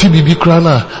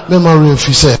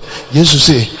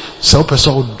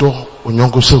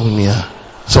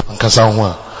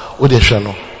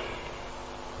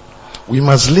 We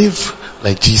must live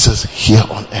like Jesus here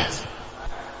on earth.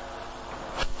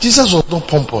 Jesus was not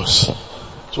pompous.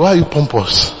 So why are you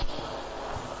pompous?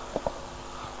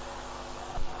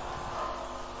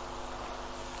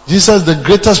 Jesus, the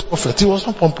greatest prophet, he was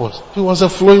not pompous. He was a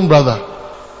flowing brother.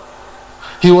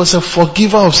 He was a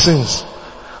forgiver of sins.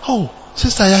 Oh,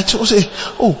 sister, I say,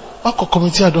 oh, I could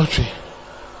commit adultery.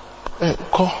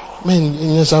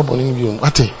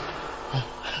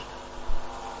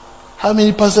 How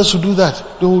many pastors will do that?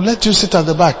 They will let you sit at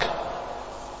the back.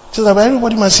 So that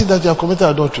everybody must see that you have committed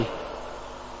adultery.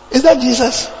 Is that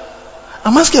Jesus?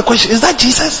 I'm asking a question. Is that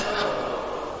Jesus?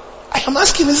 I am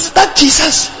asking, is that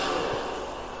Jesus?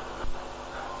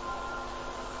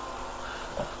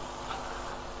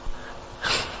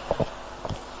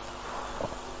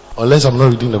 Unless I'm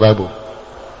not reading the Bible.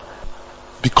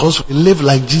 Because we live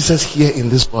like Jesus here in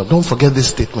this world. Don't forget this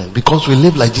statement. Because we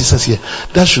live like Jesus here.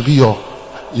 That should be your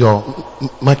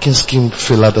marking scheme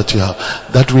filler that you have.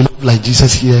 That we live like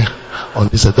Jesus here on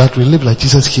this. That we live like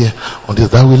Jesus here on this.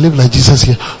 That we live like Jesus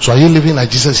here. So are you living like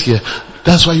Jesus here?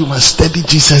 That's why you must study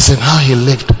Jesus and how he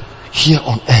lived here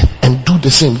on earth and do the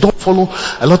same. Don't follow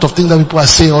a lot of things that people are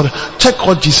saying. Or check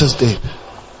what Jesus did.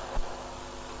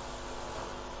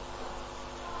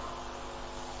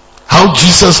 How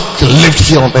Jesus lived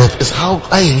here on earth is how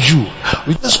I and you,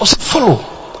 we just also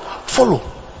follow.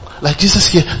 Like Jesus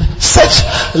here. Such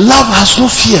love has no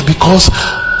fear because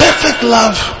perfect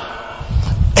love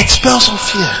expels all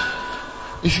fear.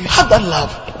 If you have that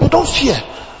love, you don't fear.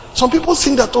 Some people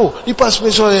think that, you pass me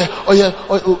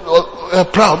or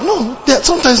proud. No,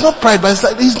 sometimes not pride, but it's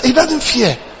like he doesn't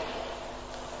fear.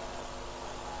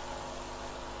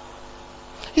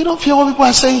 You don't fear what people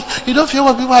are saying. You don't fear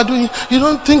what people are doing. You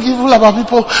don't think evil about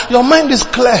people. Your mind is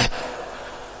clear.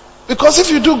 Because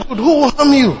if you do good, who will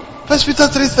harm you? 1 Peter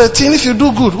 3:13, if you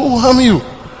do good, who will harm you?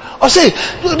 Or say,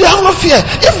 they have no fear.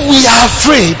 If we are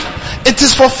afraid, It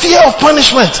is for fear of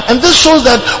punishment. And this shows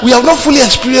that we have not fully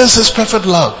experienced His perfect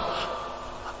love.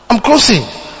 I'm closing.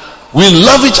 We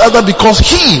love each other because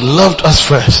He loved us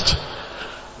first.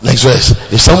 Next verse.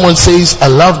 If someone says, I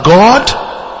love God,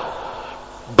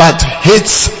 but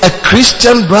hates a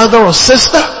Christian brother or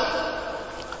sister,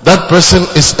 that person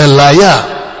is a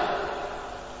liar.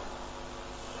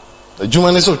 The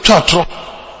Juman is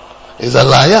a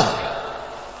liar.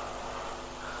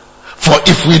 For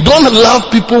if we don't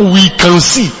love people we can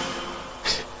see,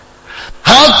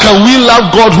 how can we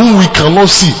love God whom we cannot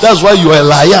see? That's why you are a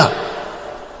liar.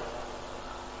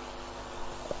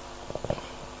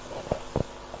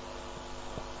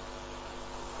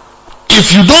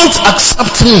 If you don't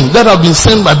accept me that have been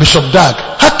sent by Bishop Dag,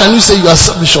 how can you say you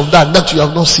accept Bishop Dag that you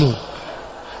have not seen?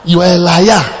 You are a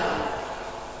liar.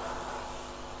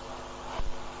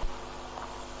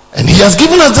 And He has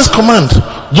given us this command.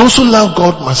 Those who love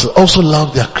God must also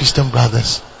love their Christian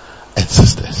brothers and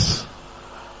sisters.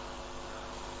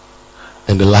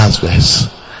 And the last verse.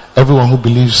 Everyone who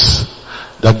believes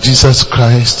that Jesus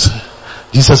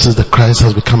is the Christ,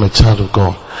 has become a child of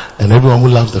God. And everyone who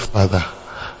loves the Father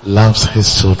loves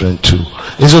His children too.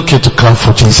 It's okay to clap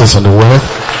for Jesus and the Word.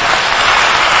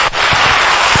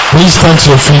 Please stand to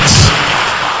your feet.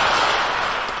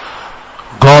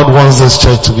 God wants this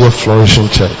church to be a flourishing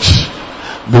church.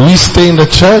 Will we stay in the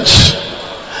church?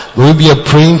 Will we be a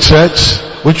praying church,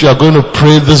 which we are going to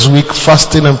pray this week,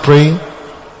 fasting and praying?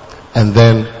 And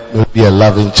then we'll be a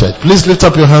loving church. Please lift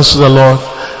up your hands to the Lord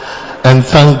and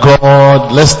thank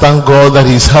God. Let's thank God that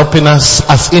He's helping us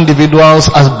as individuals,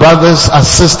 as brothers, as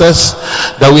sisters,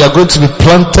 that we are going to be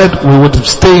planted. We would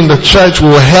stay in the church. We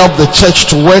will help the church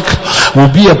to work. We'll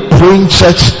be a praying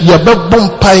church.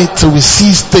 Till we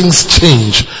see things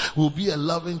change. We'll be a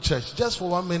loving church. Just for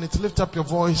 1 minute, lift up your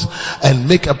voice and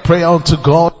make a prayer unto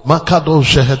God. Makado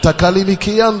shehetakali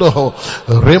kiando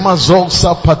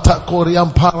remazolsa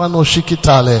patakoriam parano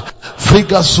shikitale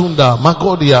friga sunda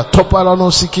magodia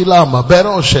toparano sikilama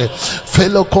beroshe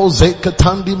feloko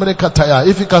zekatandi mrekataya.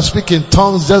 If you can speak in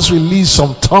tongues, just release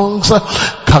some tongues.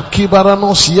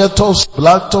 Kakibarano sietos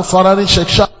blato farani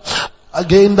sheksha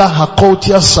agenda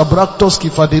hakotia sabraktos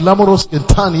kifadilamoros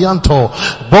kentanianto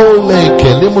bole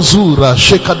kelemuzura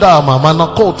shekadama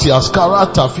manakotia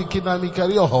skarata fikina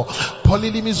mikarioho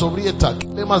polilimi zobrieta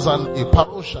kelemazan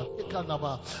parosha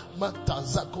kanaba mata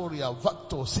zakoria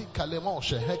vakto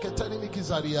sikalemoshe heketani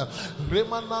mikizaria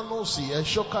remananosi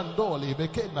eshokandoli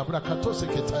bekena brakatose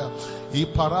ketaya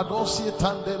iparadosi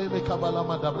tandele mekabala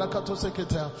madabrakato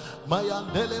seketaya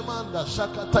mayandele manda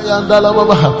shakatayandala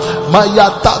baba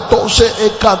mayatato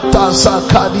ekata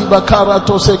sakadi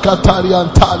bakarato sekatari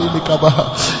antali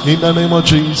mikabaha. In the name of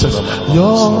Jesus,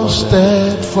 your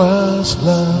steadfast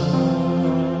love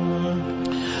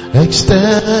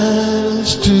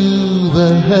extends to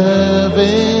the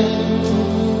heaven.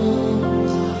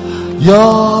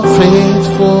 Your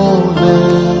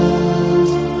faithfulness,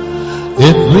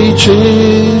 it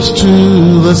reaches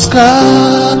to the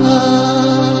sky.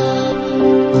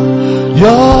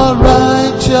 Your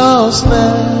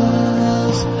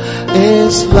righteousness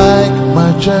is like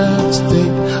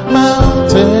majestic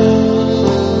mountain,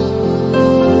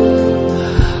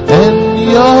 and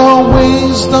your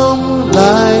wisdom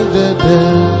like the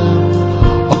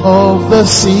depth of the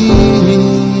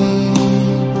sea.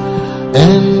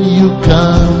 And you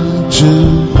come to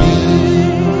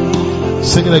me.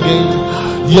 Sing it again.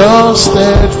 Your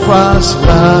steadfast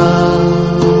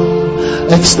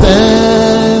love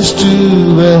extends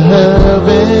to the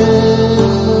heaven.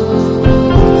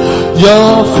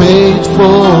 Your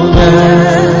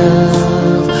faithfulness,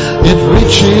 it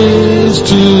reaches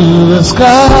to the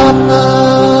sky.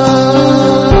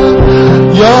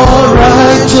 Your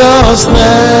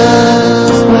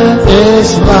righteousness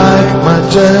is like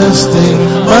majestic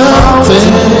mountain.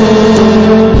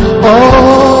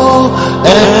 Oh,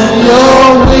 and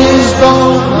your wisdom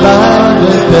like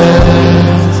the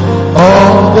depths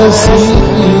of the sea.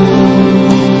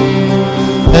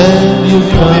 And you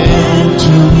come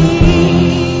to me.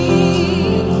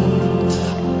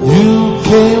 You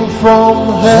came from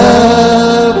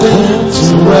heaven to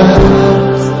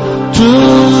earth to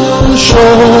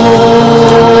show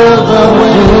the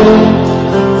way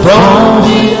from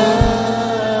the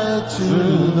earth to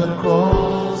the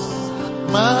cross.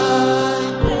 My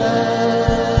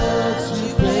debt you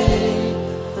paid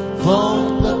from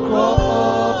the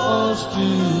cross to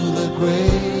the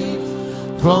grave,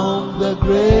 from the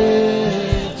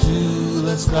grave to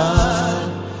the sky.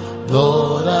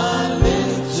 Lord, I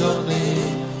lift your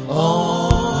name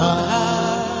on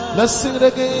high. Let's sing it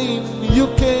again. You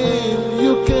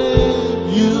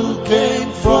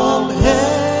came from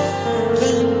heaven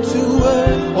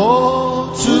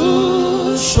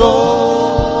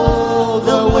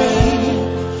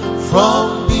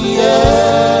from the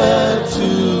earth to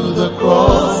the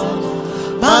cross.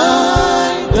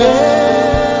 My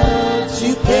debt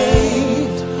you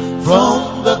paid,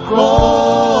 from the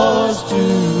cross to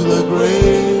the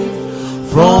grave,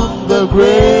 from the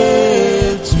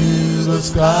grave to the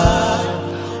sky.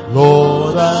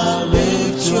 Lord, I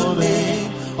lift your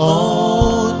name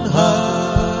on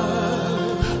high.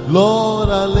 Lord,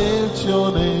 I lift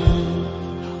your name.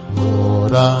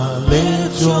 Lord, I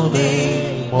lift your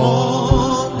name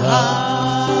on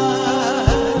high.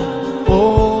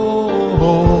 Oh,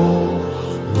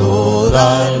 Lord,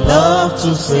 I love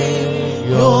to sing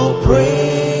your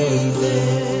praises.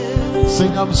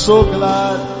 Sing, I'm so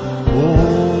glad.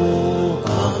 Oh,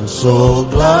 I'm so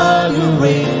glad you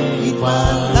reign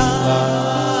my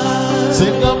life.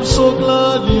 Sing, I'm so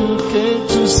glad you came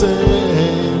to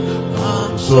save.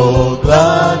 I'm so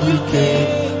glad you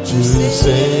came to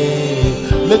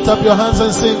save. Lift up your hands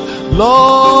and sing,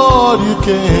 Lord, you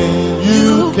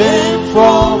came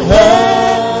from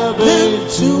heaven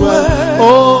to earth,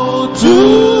 oh,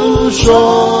 to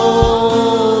show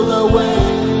the way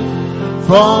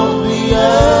from the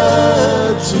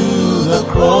earth to the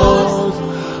cross.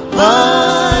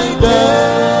 My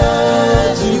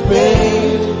debt you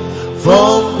paid,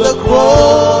 from the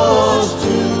cross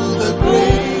to the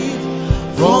grave,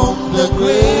 from the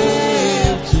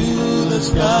grave to the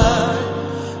sky.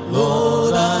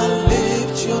 Lord, I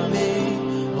lift your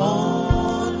name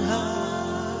on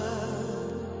high.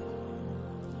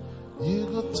 You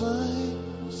got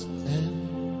times and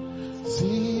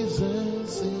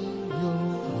seasons in your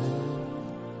hand.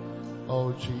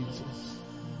 Oh, Jesus.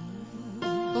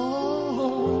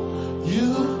 Oh,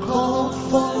 you called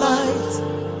for light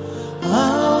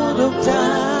out of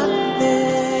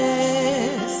darkness.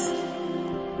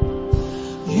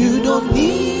 You don't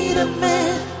need a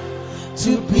man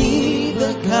to be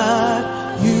the God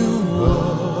you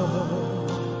are.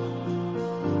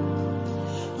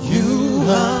 You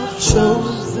have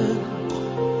chosen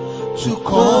to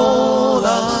call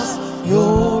us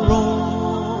your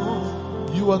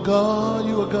own. You are God,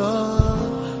 you are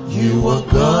God, you are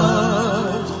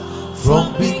God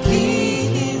from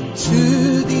beginning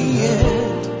to the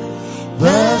end.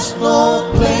 There's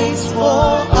no place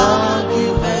for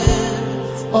argument.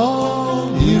 Oh,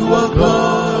 you are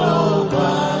God all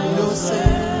by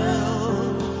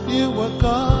yourself. You are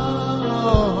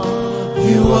God.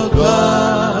 You are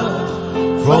God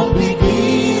from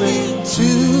beginning to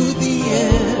the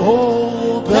end.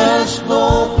 Oh, there's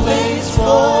no place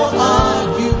for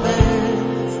argument.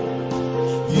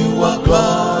 You are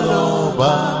God all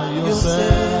by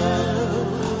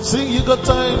yourself. Sing, you got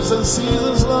times and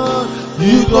seasons, Lord.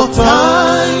 You got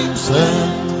times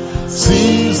and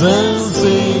seasons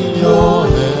in your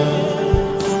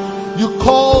hand. You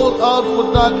called out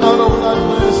for that out of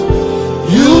darkness.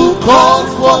 You called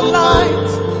for light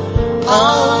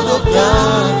out of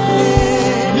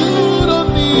darkness. You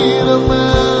don't need a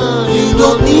man. You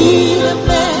don't need a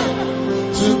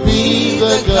man to be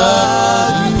the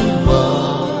God you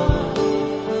are.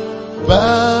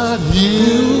 But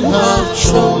you have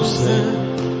chosen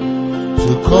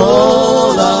to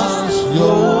call us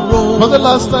your own. For the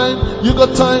last time, you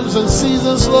got times and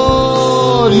seasons,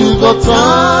 Lord. You got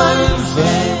times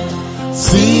and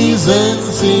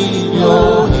seasons in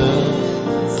your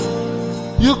hands.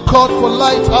 You called for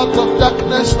light out of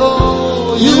darkness,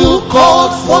 Lord. You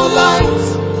called for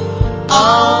light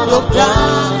out of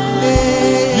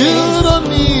darkness. You don't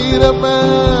need a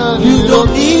man. You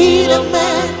don't need a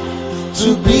man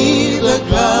to be the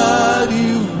God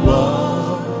you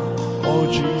are. Oh,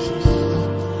 Jesus.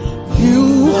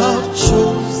 You have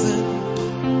chosen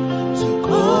to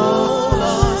call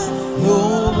us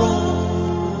your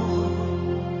own.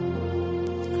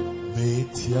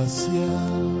 Metiasia,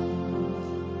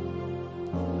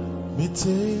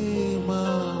 Metema.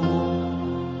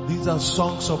 These are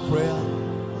songs of prayer.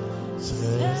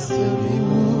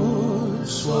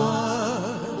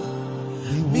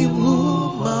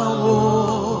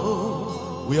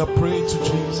 We are praying to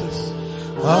Jesus.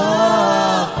 Oh,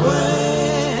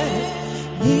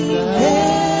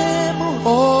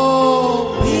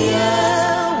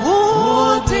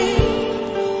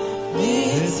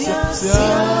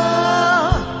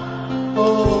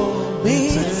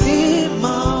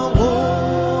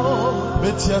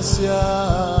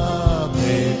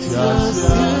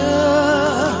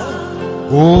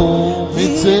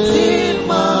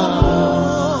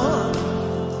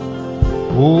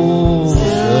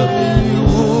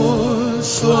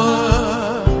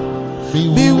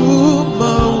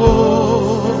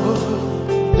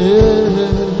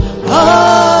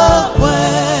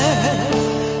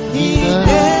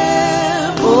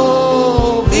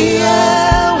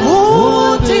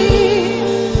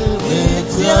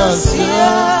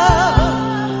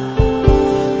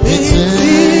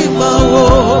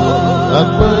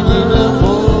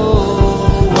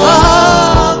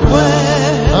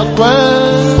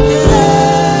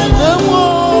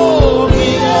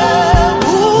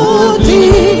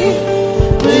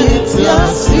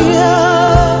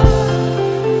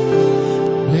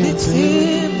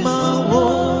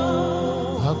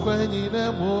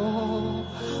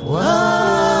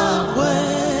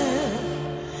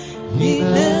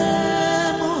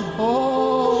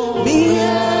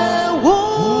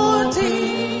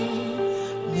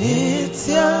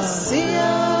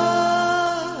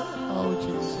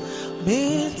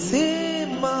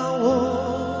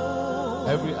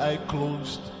 Every eye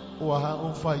closed. Oh, I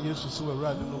on fire. Yes, so we're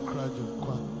riding no crowd.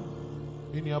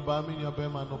 In your bam, in your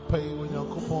bam, no pay when you're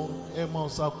coupon, a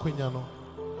mouse out quinano.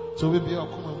 So we be a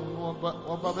common,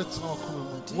 what Babbitt's not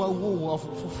common. What woo off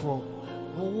for?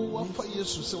 No, what for yes,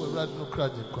 so we're riding no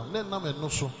crowd. Then I'm no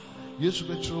so. Yes,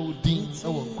 we throw Dean, I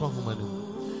won't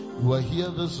come. You are here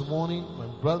this morning, my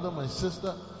brother, my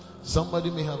sister. Somebody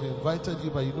may have invited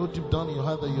you, but you know deep down in your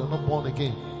heart that you're not born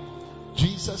again.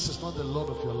 Jesus is not the Lord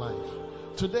of your life.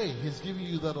 Today, He's giving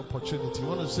you that opportunity. You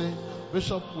want to say,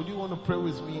 Bishop, would you want to pray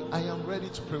with me? I am ready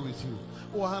to pray with you.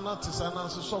 Oh, Hannah, Tisana,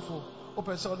 Sofo.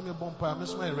 Open sound me bomb pie.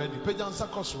 Miss my ready. Pejan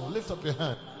Sakosro. Lift up your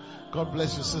hand. God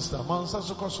bless you, sister. Man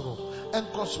Sakosro. And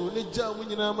Kosro. Leja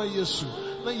Winama Yesu.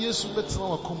 Na Yesu Betra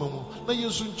Wakumamu. Na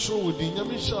Yesu Ncho Di.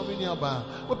 Yamisha Miniaba.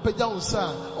 What Pejan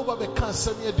Sa. Oba Beka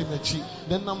Samia Dimechi.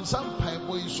 Then Nam Sam Pai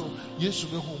Boy so. Yesu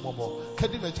be home mobo.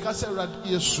 Kadimech Kasa Rad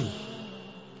Yesu.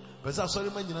 But I saw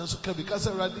him in answer because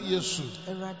I read Yesu.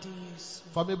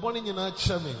 For me, born in a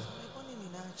chame.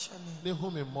 Ne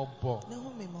home mobo.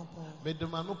 Made the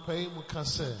man who pay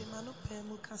Mukase.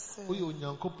 Who you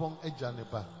Yankopon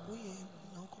Ejaneba.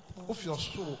 Of your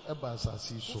soul, Ebas as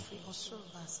he so.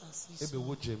 Ebe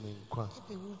Wujim Qua.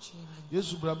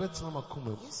 Yesu Brabet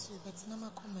Namakum.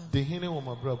 The Hene of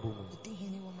my brabo.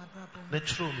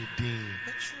 Naturally, Dean.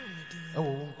 I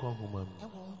won't come home.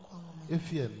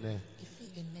 If you're ne.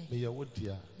 Me ya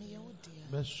wodia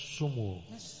me somo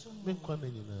me kwana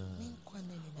nyina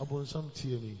abonsam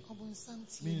tie mi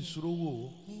me nsuro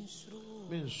wo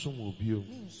me nsomo bio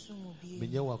me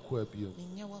nya wako abio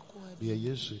me ya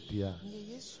Yesu dia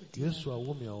Yesu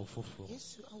awo me awofofo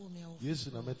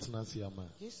Yesu na metena se ama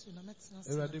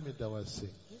Erade me dawase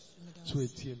so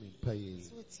etie mi paye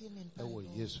ewo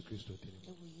Yesu Kristo din.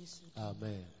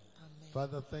 Amen.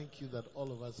 Father, thank you that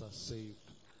all of us are saved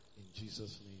in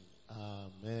Jesus' name.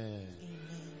 Amen.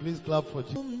 Please clap for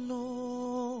Jesus.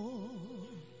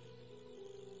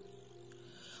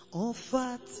 Oh,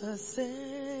 Father,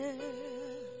 say,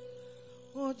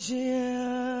 oh,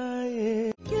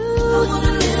 I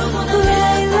wanna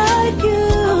live like you,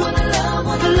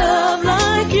 love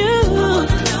like you.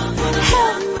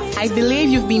 I believe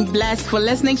you've been blessed for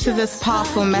listening to this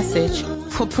powerful message.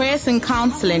 For prayers and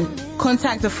counseling,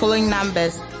 contact the following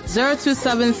numbers: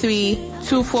 0273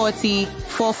 240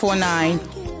 449,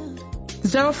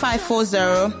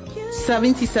 0540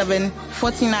 77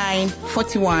 49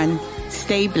 41.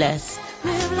 Stay blessed.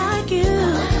 Live like you,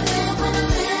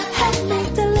 help me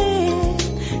to live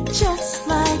just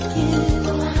like you,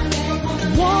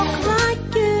 walk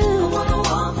like you,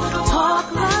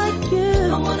 talk like you,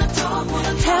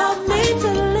 help me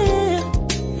to live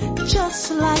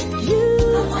just like you.